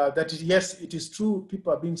that yes, it is true,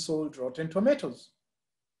 people are being sold rotten tomatoes.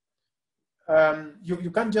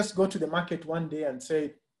 You can't just go to the market one day and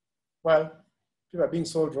say, well, people are being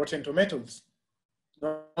sold rotten tomatoes.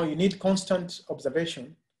 No, you need constant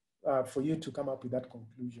observation for you to come up with that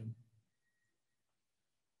conclusion.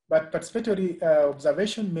 But participatory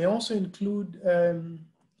observation may also include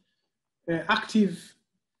active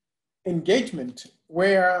engagement,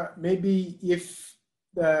 where maybe if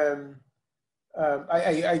I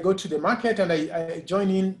go to the market and I join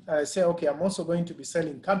in, say, okay, I'm also going to be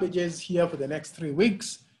selling cabbages here for the next 3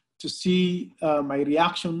 weeks to see my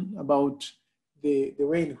reaction about the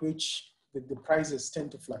way in which the prices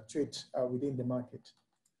tend to fluctuate within the market.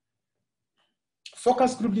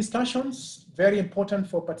 Focus group discussions, very important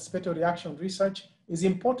for participatory action research. It's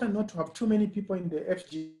important not to have too many people in the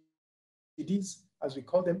FGDs, as we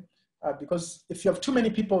call them, because if you have too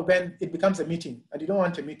many people, then it becomes a meeting, and you don't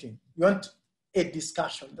want a meeting. You want a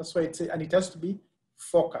discussion. That's why and it has to be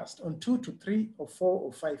focused on 2 to 3 or 4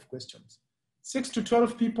 or 5 questions. 6 to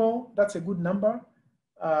 12 people, that's a good number,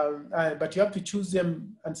 but you have to choose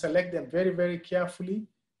them and select them very, very carefully.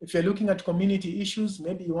 If you're looking at community issues,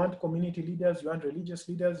 maybe you want community leaders, you want religious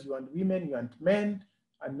leaders, you want women, you want men,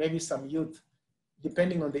 and maybe some youth,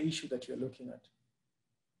 depending on the issue that you're looking at.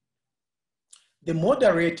 The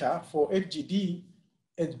moderator for FGD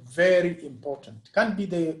is very important. Can be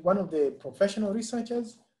one of the professional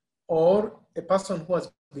researchers or a person who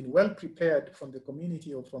has been well prepared from the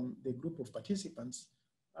community or from the group of participants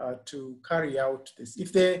to carry out this.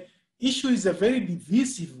 If the issue is a very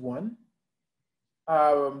divisive one,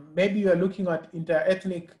 maybe you are looking at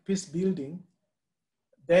inter-ethnic peace building,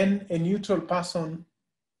 then a neutral person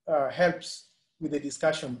helps with the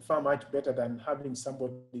discussion far much better than having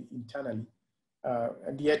somebody internally.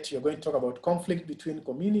 And yet you're going to talk about conflict between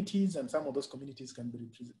communities, and some of those communities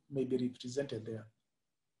may be represented there.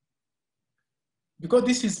 Because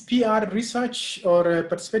this is PR research or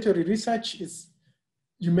participatory research,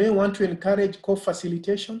 you may want to encourage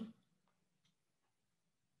co-facilitation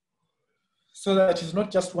so that it's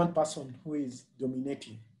not just one person who is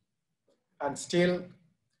dominating. And still,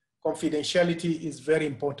 confidentiality is very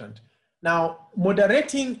important. Now,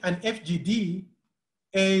 moderating an FGD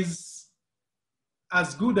is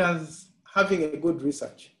as good as having a good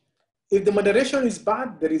research. If the moderation is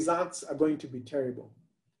bad, the results are going to be terrible.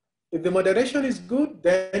 If the moderation is good,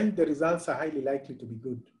 then the results are highly likely to be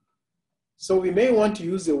good. So we may want to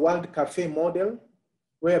use the World Cafe model,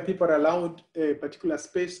 where people are allowed a particular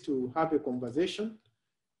space to have a conversation.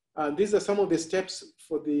 And these are some of the steps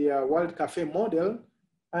for the World Cafe model.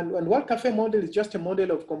 And World Cafe model is just a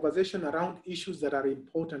model of conversation around issues that are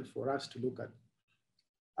important for us to look at.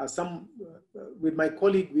 With my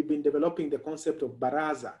colleague, we've been developing the concept of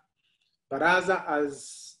baraza. Baraza,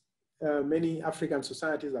 as many African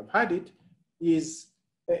societies have had it, is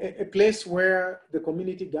a place where the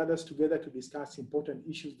community gathers together to discuss important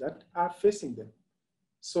issues that are facing them.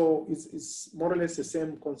 So it's more or less the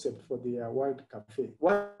same concept for the World Cafe.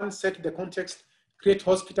 One, set the context, create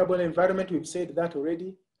hospitable environment. We've said that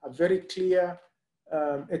already. A very clear,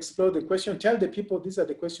 explore the question, tell the people these are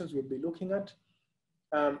the questions we'll be looking at.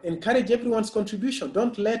 Encourage everyone's contribution.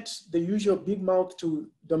 Don't let the usual big mouth to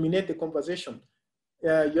dominate the conversation.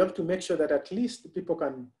 You have to make sure that at least the people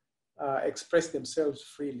can express themselves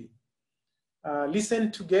freely.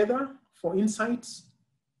 Listen together for insights.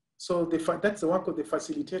 So that's the work of the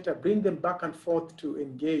facilitator. Bring them back and forth to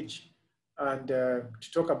engage and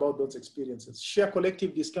to talk about those experiences. Share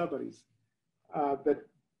collective discoveries. But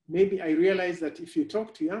maybe I realize that if you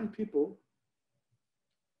talk to young people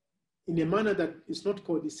in a manner that is not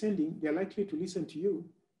condescending, they're likely to listen to you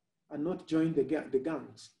and not join the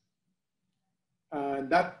gangs. And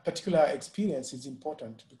that particular experience is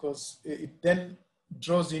important because it then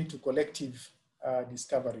draws into collective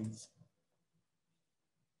discoveries.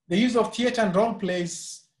 The use of theater and role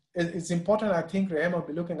plays is important. I think Rehema will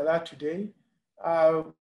be looking at that today.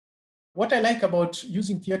 What I like about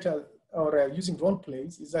using theater or using role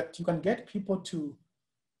plays is that you can get people to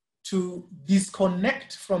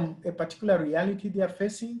disconnect from a particular reality they are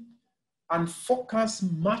facing and focus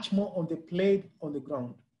much more on the play on the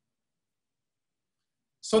ground.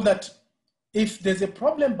 So that if there's a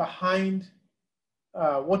problem behind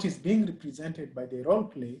what is being represented by the role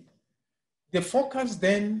play, the focus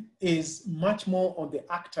then is much more on the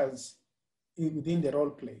actors within the role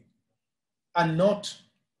play and not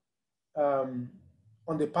on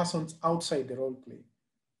the persons outside the role play.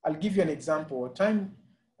 I'll give you an example. One time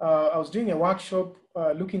I was doing a workshop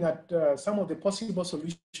looking at some of the possible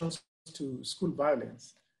solutions to school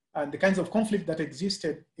violence and the kinds of conflict that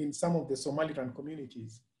existed in some of the Somaliland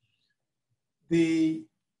communities. The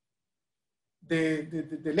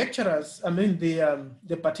lecturers, I mean,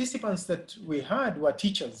 the participants that we had were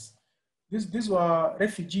teachers. These were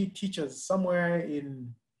refugee teachers somewhere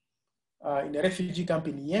in a refugee camp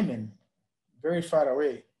in Yemen, very far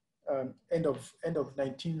away, end of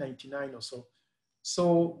 1999 or so.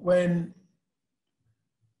 So when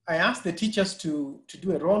I asked the teachers to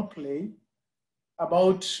do a role play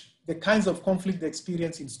about the kinds of conflict they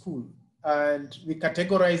experience in school, and we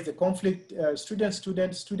categorized the conflict,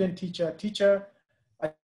 student, teacher,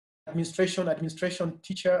 administration,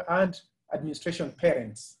 teacher, and administration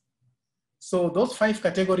parents. So those 5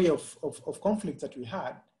 categories of conflicts that we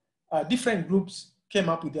had, different groups came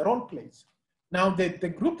up with their role plays. Now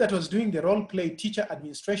the group that was doing the role play teacher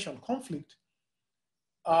administration conflict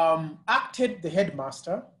acted the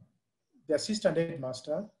headmaster, the assistant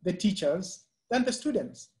headmaster, the teachers, and the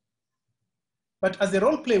students. But as the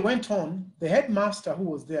role play went on, the headmaster who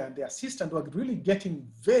was there and the assistant were really getting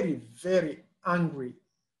very, very angry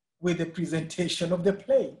with the presentation of the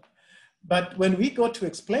play. But when we got to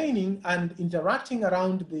explaining and interacting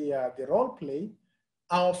around the role play,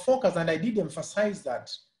 our focus, and I did emphasize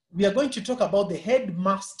that, we are going to talk about the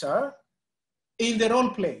headmaster in the role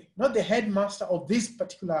play, not the headmaster of this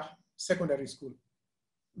particular secondary school.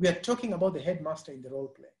 We are talking about the headmaster in the role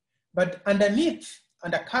play. But underneath,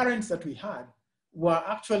 undercurrents that we had, were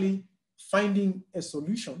actually finding a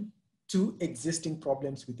solution to existing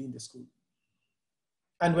problems within the school.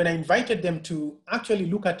 And when I invited them to actually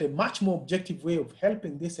look at a much more objective way of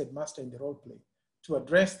helping this headmaster in the role play to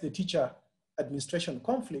address the teacher administration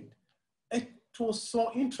conflict, it was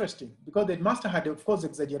so interesting because the headmaster had, of course,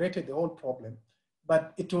 exaggerated the whole problem,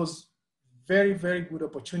 but it was very, very good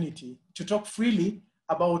opportunity to talk freely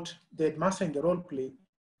about the headmaster in the role play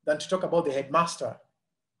than to talk about the headmaster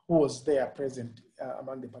who was there present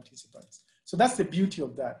among the participants. So that's the beauty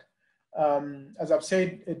of that. As I've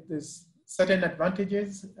said, there's certain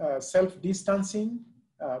advantages, self-distancing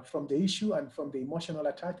from the issue and from the emotional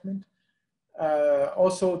attachment.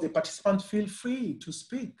 Also, the participants feel free to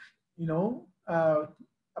speak,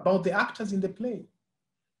 about the actors in the play.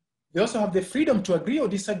 They also have the freedom to agree or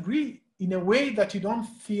disagree in a way that you don't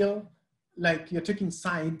feel like you're taking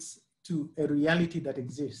sides to a reality that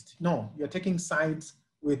exists. No, you're taking sides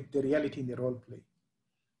with the reality in the role play.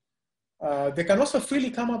 They can also freely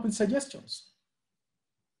come up with suggestions.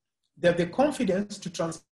 They have the confidence to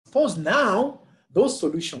transpose now those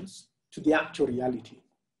solutions to the actual reality.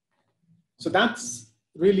 So that's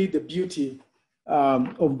really the beauty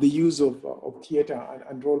of the use of theater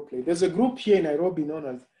and role play. There's a group here in Nairobi known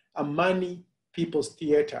as Amani People's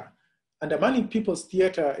Theater. And Amani People's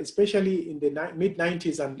Theater, especially in the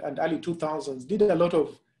mid-90s and early 2000s, did a lot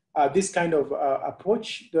of this kind of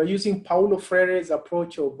approach. They're using Paulo Freire's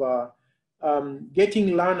approach of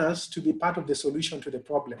getting learners to be part of the solution to the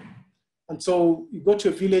problem. And so you go to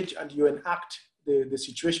a village and you enact the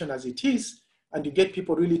situation as it is, and you get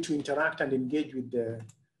people really to interact and engage with the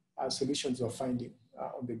solutions you're finding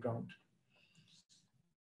on the ground.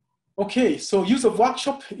 Okay, so use of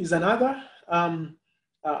workshop is another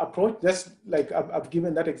approach. Just like I've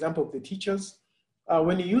given that example of the teachers.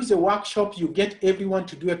 When you use a workshop, you get everyone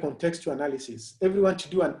to do a contextual analysis, everyone to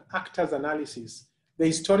do an actors analysis, the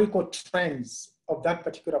historical trends of that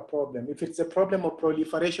particular problem. If it's a problem of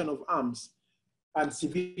proliferation of arms and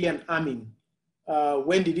civilian arming,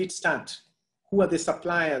 when did it start? Who are the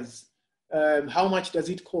suppliers? How much does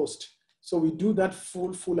it cost? So we do that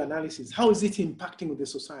full analysis. How is it impacting the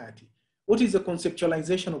society? What is the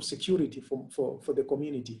conceptualization of security for the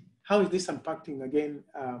community? How is this impacting, again,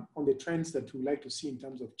 on the trends that we like to see in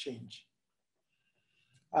terms of change?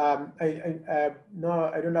 No,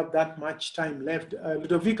 I don't have that much time left.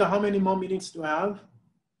 Ludovica, how many more minutes do I have?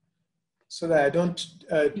 So that I don't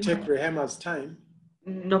take Rehema's time.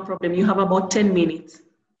 No problem. You have about 10 minutes.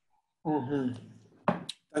 Mm-hmm.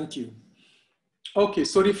 Thank you. Okay,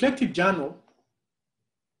 so reflective journal,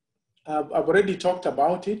 I've already talked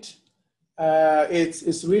about it.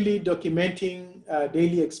 It's really documenting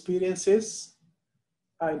daily experiences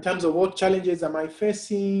in terms of what challenges am I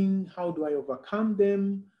facing, how do I overcome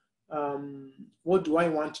them, what do I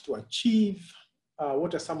want to achieve,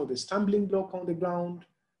 what are some of the stumbling blocks on the ground,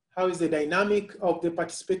 how is the dynamic of the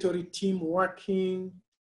participatory team working.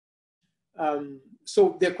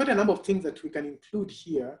 So there are quite a number of things that we can include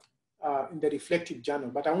here in the reflective journal,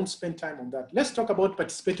 but I won't spend time on that. Let's talk about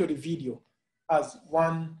participatory video as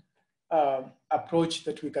one approach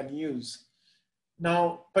that we can use.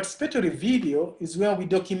 Now, participatory video is where we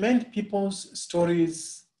document people's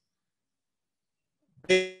stories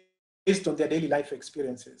based on their daily life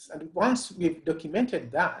experiences. And once we've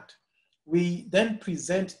documented that, we then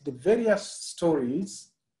present the various stories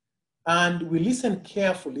and we listen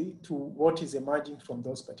carefully to what is emerging from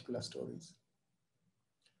those particular stories.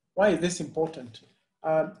 Why is this important?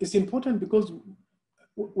 It's important because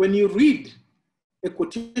when you read a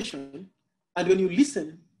quotation and when you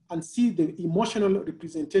listen and see the emotional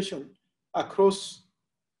representation across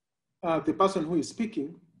the person who is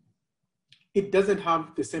speaking, it doesn't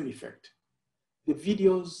have the same effect. The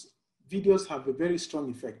videos have a very strong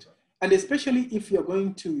effect. And especially if you're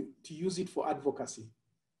going to use it for advocacy,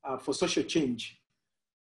 for social change.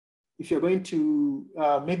 If you're going to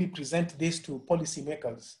maybe present this to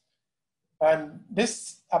policymakers. And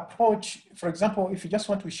this approach, for example, if you just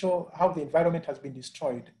want to show how the environment has been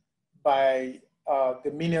destroyed by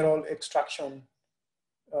the mineral extraction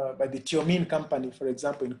by the Tiomin company, for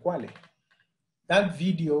example, in Kwale, that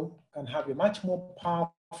video can have a much more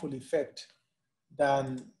powerful effect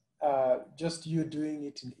than just you doing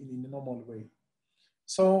it in a normal way.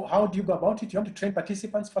 So how do you go about it? You want to train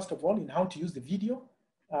participants, first of all, in how to use the video.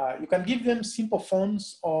 You can give them simple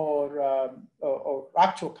phones or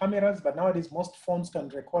actual cameras, but nowadays most phones can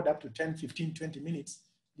record up to 10, 15, 20 minutes,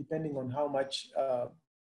 depending on how much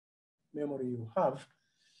memory you have.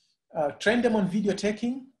 Train them on video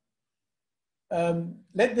taking.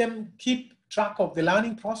 Let them keep track of the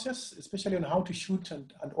learning process, especially on how to shoot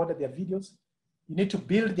and order their videos. You need to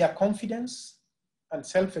build their confidence and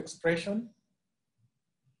self-expression.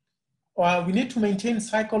 We need to maintain a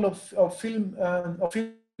cycle of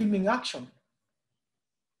filming action.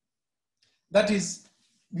 That is,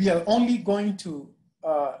 we are only going to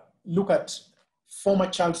look at former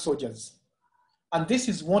child soldiers. And this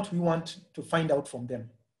is what we want to find out from them,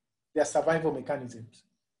 their survival mechanisms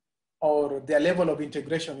or their level of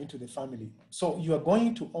integration into the family. So you are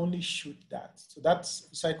going to only shoot that. So that's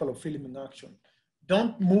a cycle of filming action.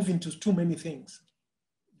 Don't move into too many things.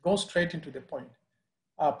 Go straight into the point.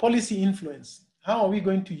 Policy influence. How are we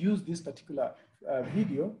going to use this particular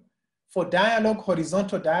video for dialogue,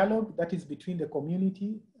 horizontal dialogue, that is between the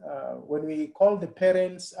community. When we call the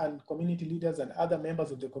parents and community leaders and other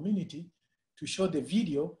members of the community to show the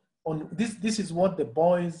video on this is what the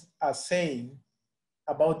boys are saying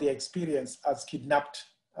about their experience as kidnapped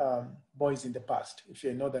boys in the past, if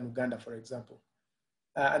you're in northern Uganda, for example.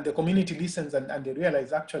 And the community listens and they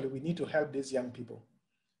realize, actually, we need to help these young people.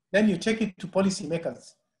 Then you take it to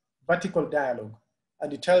policymakers, vertical dialogue,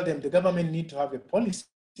 and you tell them the government need to have a policy,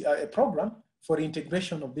 a program for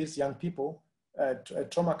integration of these young people, a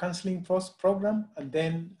trauma counseling program, and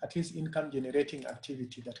then at least income generating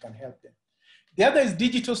activity that can help them. The other is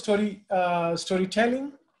digital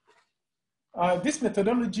storytelling. This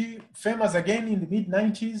methodology, famous again in the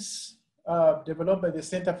mid-90s, developed by the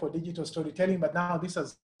Center for Digital Storytelling, but now this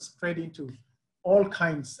has spread into all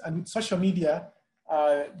kinds. And with social media,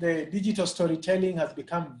 the digital storytelling has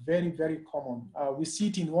become very, very common. We see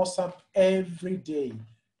it in WhatsApp every day.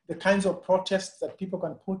 The kinds of protests that people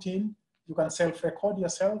can put in, you can self-record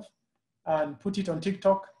yourself and put it on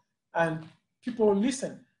TikTok, and people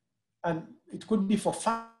listen. And it could be for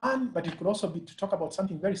fun, but it could also be to talk about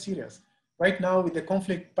something very serious. Right now with the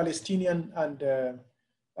conflict, Palestinian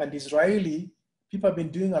and Israeli, people have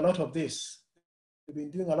been doing a lot of this. They've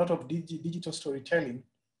been doing a lot of digital storytelling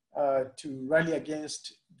to rally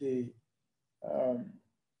against the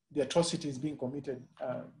atrocities being committed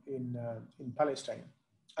in Palestine.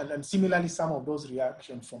 And similarly, some of those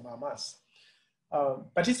reactions from Hamas.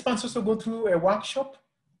 Participants also go through a workshop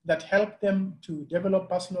that help them to develop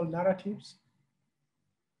personal narratives.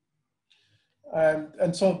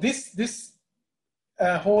 And so this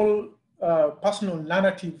whole personal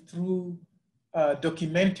narrative through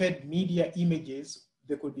documented media images,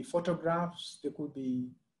 there could be photographs, there could be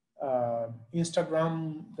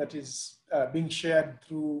Instagram that is being shared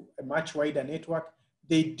through a much wider network.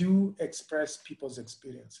 They do express people's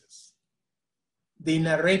experiences. They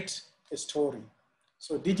narrate a story.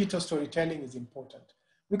 So digital storytelling is important.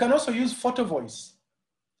 We can also use photo voice.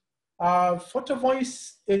 Photo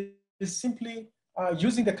voice is simply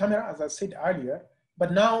using the camera, as I said earlier,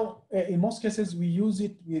 but now in most cases we use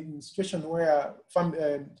it in situations where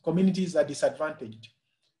communities are disadvantaged.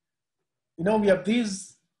 You know, we have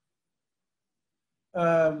these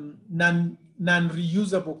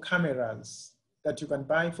non-reusable cameras that you can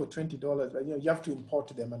buy for $20, but you have to import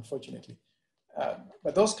them, unfortunately.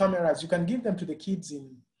 But those cameras, you can give them to the kids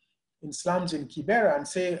in slums in Kibera and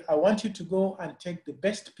say, I want you to go and take the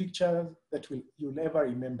best picture that you'll ever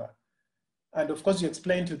remember. And of course, you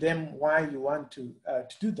explain to them why you want to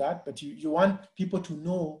do that, but you want people to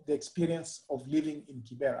know the experience of living in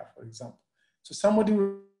Kibera, for example. So somebody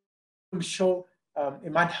will show a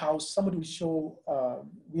madhouse, somebody will show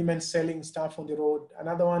women selling stuff on the road,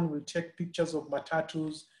 another one will take pictures of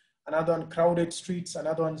matatus, another one crowded streets,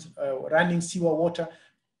 another one's running sewer water.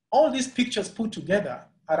 All these pictures put together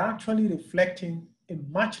are actually reflecting a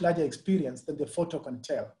much larger experience than the photo can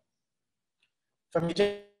tell. If I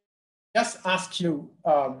may just ask you,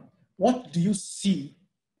 what do you see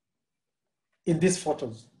in these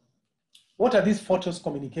photos? What are these photos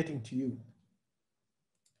communicating to you?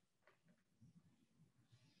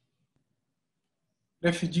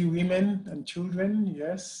 Refugee women and children,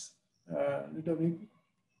 yes. Ludovic.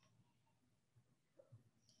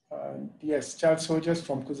 Yes, child soldiers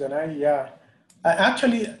from Kuzanai, yeah.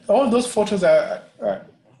 Actually, all those photos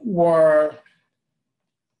were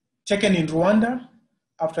taken in Rwanda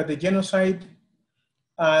after the genocide,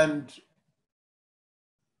 and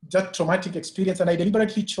that traumatic experience. And I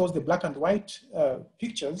deliberately chose the black and white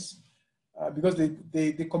pictures because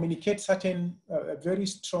they communicate certain very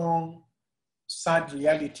strong, sad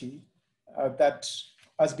reality that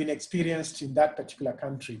has been experienced in that particular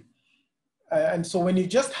country. And so when you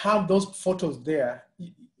just have those photos there,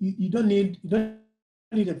 you don't need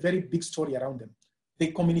a very big story around them. They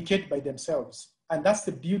communicate by themselves. And that's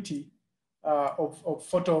the beauty of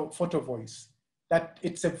photo voice, that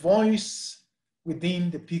it's a voice within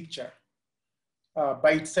the picture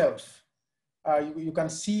by itself. You can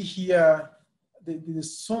see here,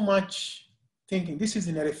 there's so much thinking. This is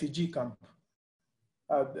in a refugee camp.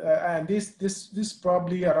 And this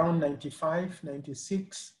probably around 95,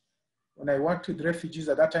 96, when I worked with refugees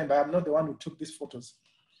at that time, but I'm not the one who took these photos.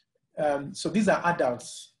 So these are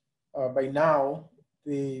adults. By now,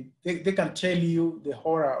 they can tell you the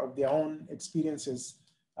horror of their own experiences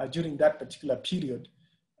during that particular period.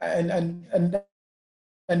 And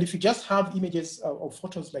if you just have images or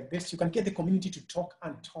photos like this, you can get the community to talk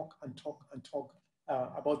and talk and talk and talk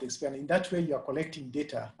about the experience. In that way, you are collecting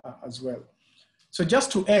data as well. So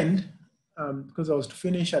just to end, because I was to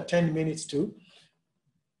finish at 10 minutes too,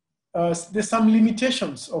 there's some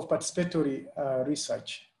limitations of participatory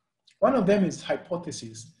research. One of them is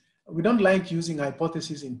hypotheses. We don't like using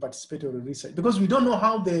hypotheses in participatory research because we don't know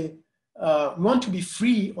how we want to be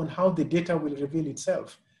free on how the data will reveal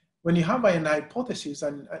itself. When you have an hypothesis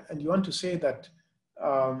and you want to say that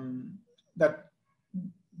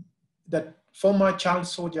that former child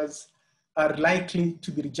soldiers are likely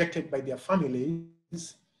to be rejected by their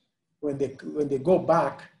families when they go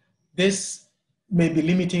back. This may be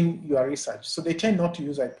limiting your research. So they tend not to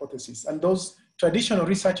use hypotheses. And those traditional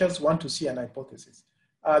researchers want to see an hypothesis.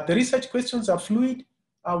 The research questions are fluid.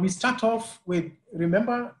 We start off with,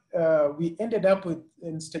 remember, we ended up with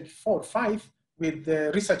in stage 4 or 5 with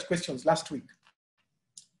the research questions last week.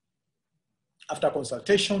 After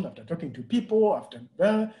consultation, after talking to people,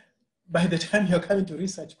 by the time you're coming to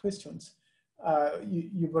research questions,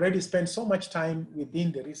 you've already spent so much time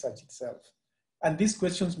within the research itself. And these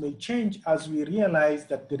questions may change as we realize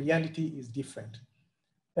that the reality is different.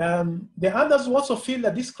 The others also feel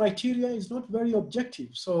that this criteria is not very objective.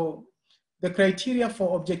 So the criteria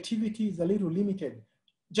for objectivity is a little limited.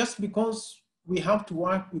 Just because we have to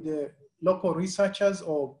work with the local researchers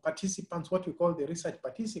or participants, what we call the research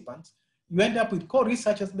participants, you end up with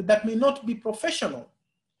co-researchers that may not be professional.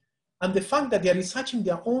 And the fact that they're researching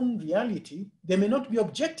their own reality, they may not be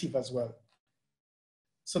objective as well.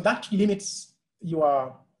 So that limits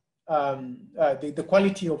your, the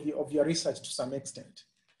quality of your research to some extent.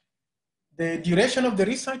 The duration of the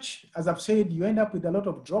research, as I've said, you end up with a lot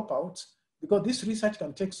of dropouts because this research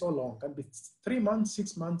can take so long, can be 3 months,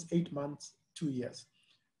 6 months, 8 months, 2 years.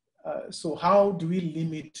 So how do we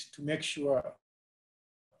limit to make sure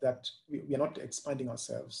that we are not expanding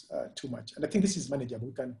ourselves too much? And I think this is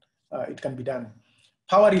manageable. It can be done.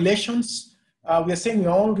 Power relations, we are saying we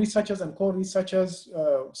are all researchers and co-researchers,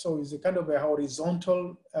 so it's a kind of a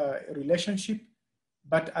horizontal relationship,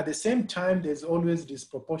 but at the same time, there's always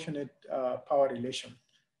disproportionate power relation.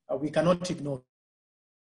 We cannot ignore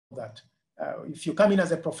that. If you come in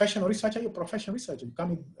as a professional researcher, you're a professional researcher. You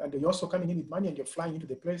come in, and you're also coming in with money and you're flying into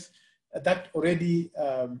the place, that already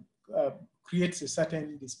creates a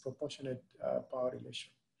certain disproportionate power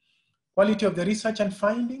relation. Quality of the research and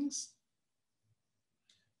findings.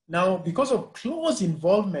 Now, because of close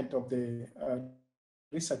involvement of the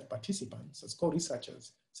research participants as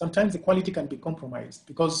co-researchers, sometimes the quality can be compromised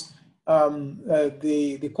because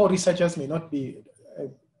the co-researchers may not be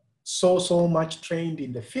so much trained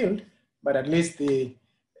in the field, but at least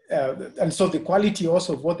and so the quality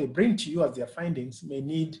also of what they bring to you as their findings may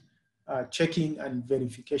need checking and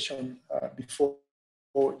verification before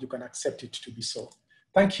you can accept it to be so.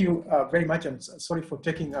 Thank you very much. I'm sorry for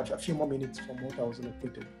taking a few more minutes from what I was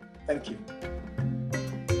allocated. Thank you.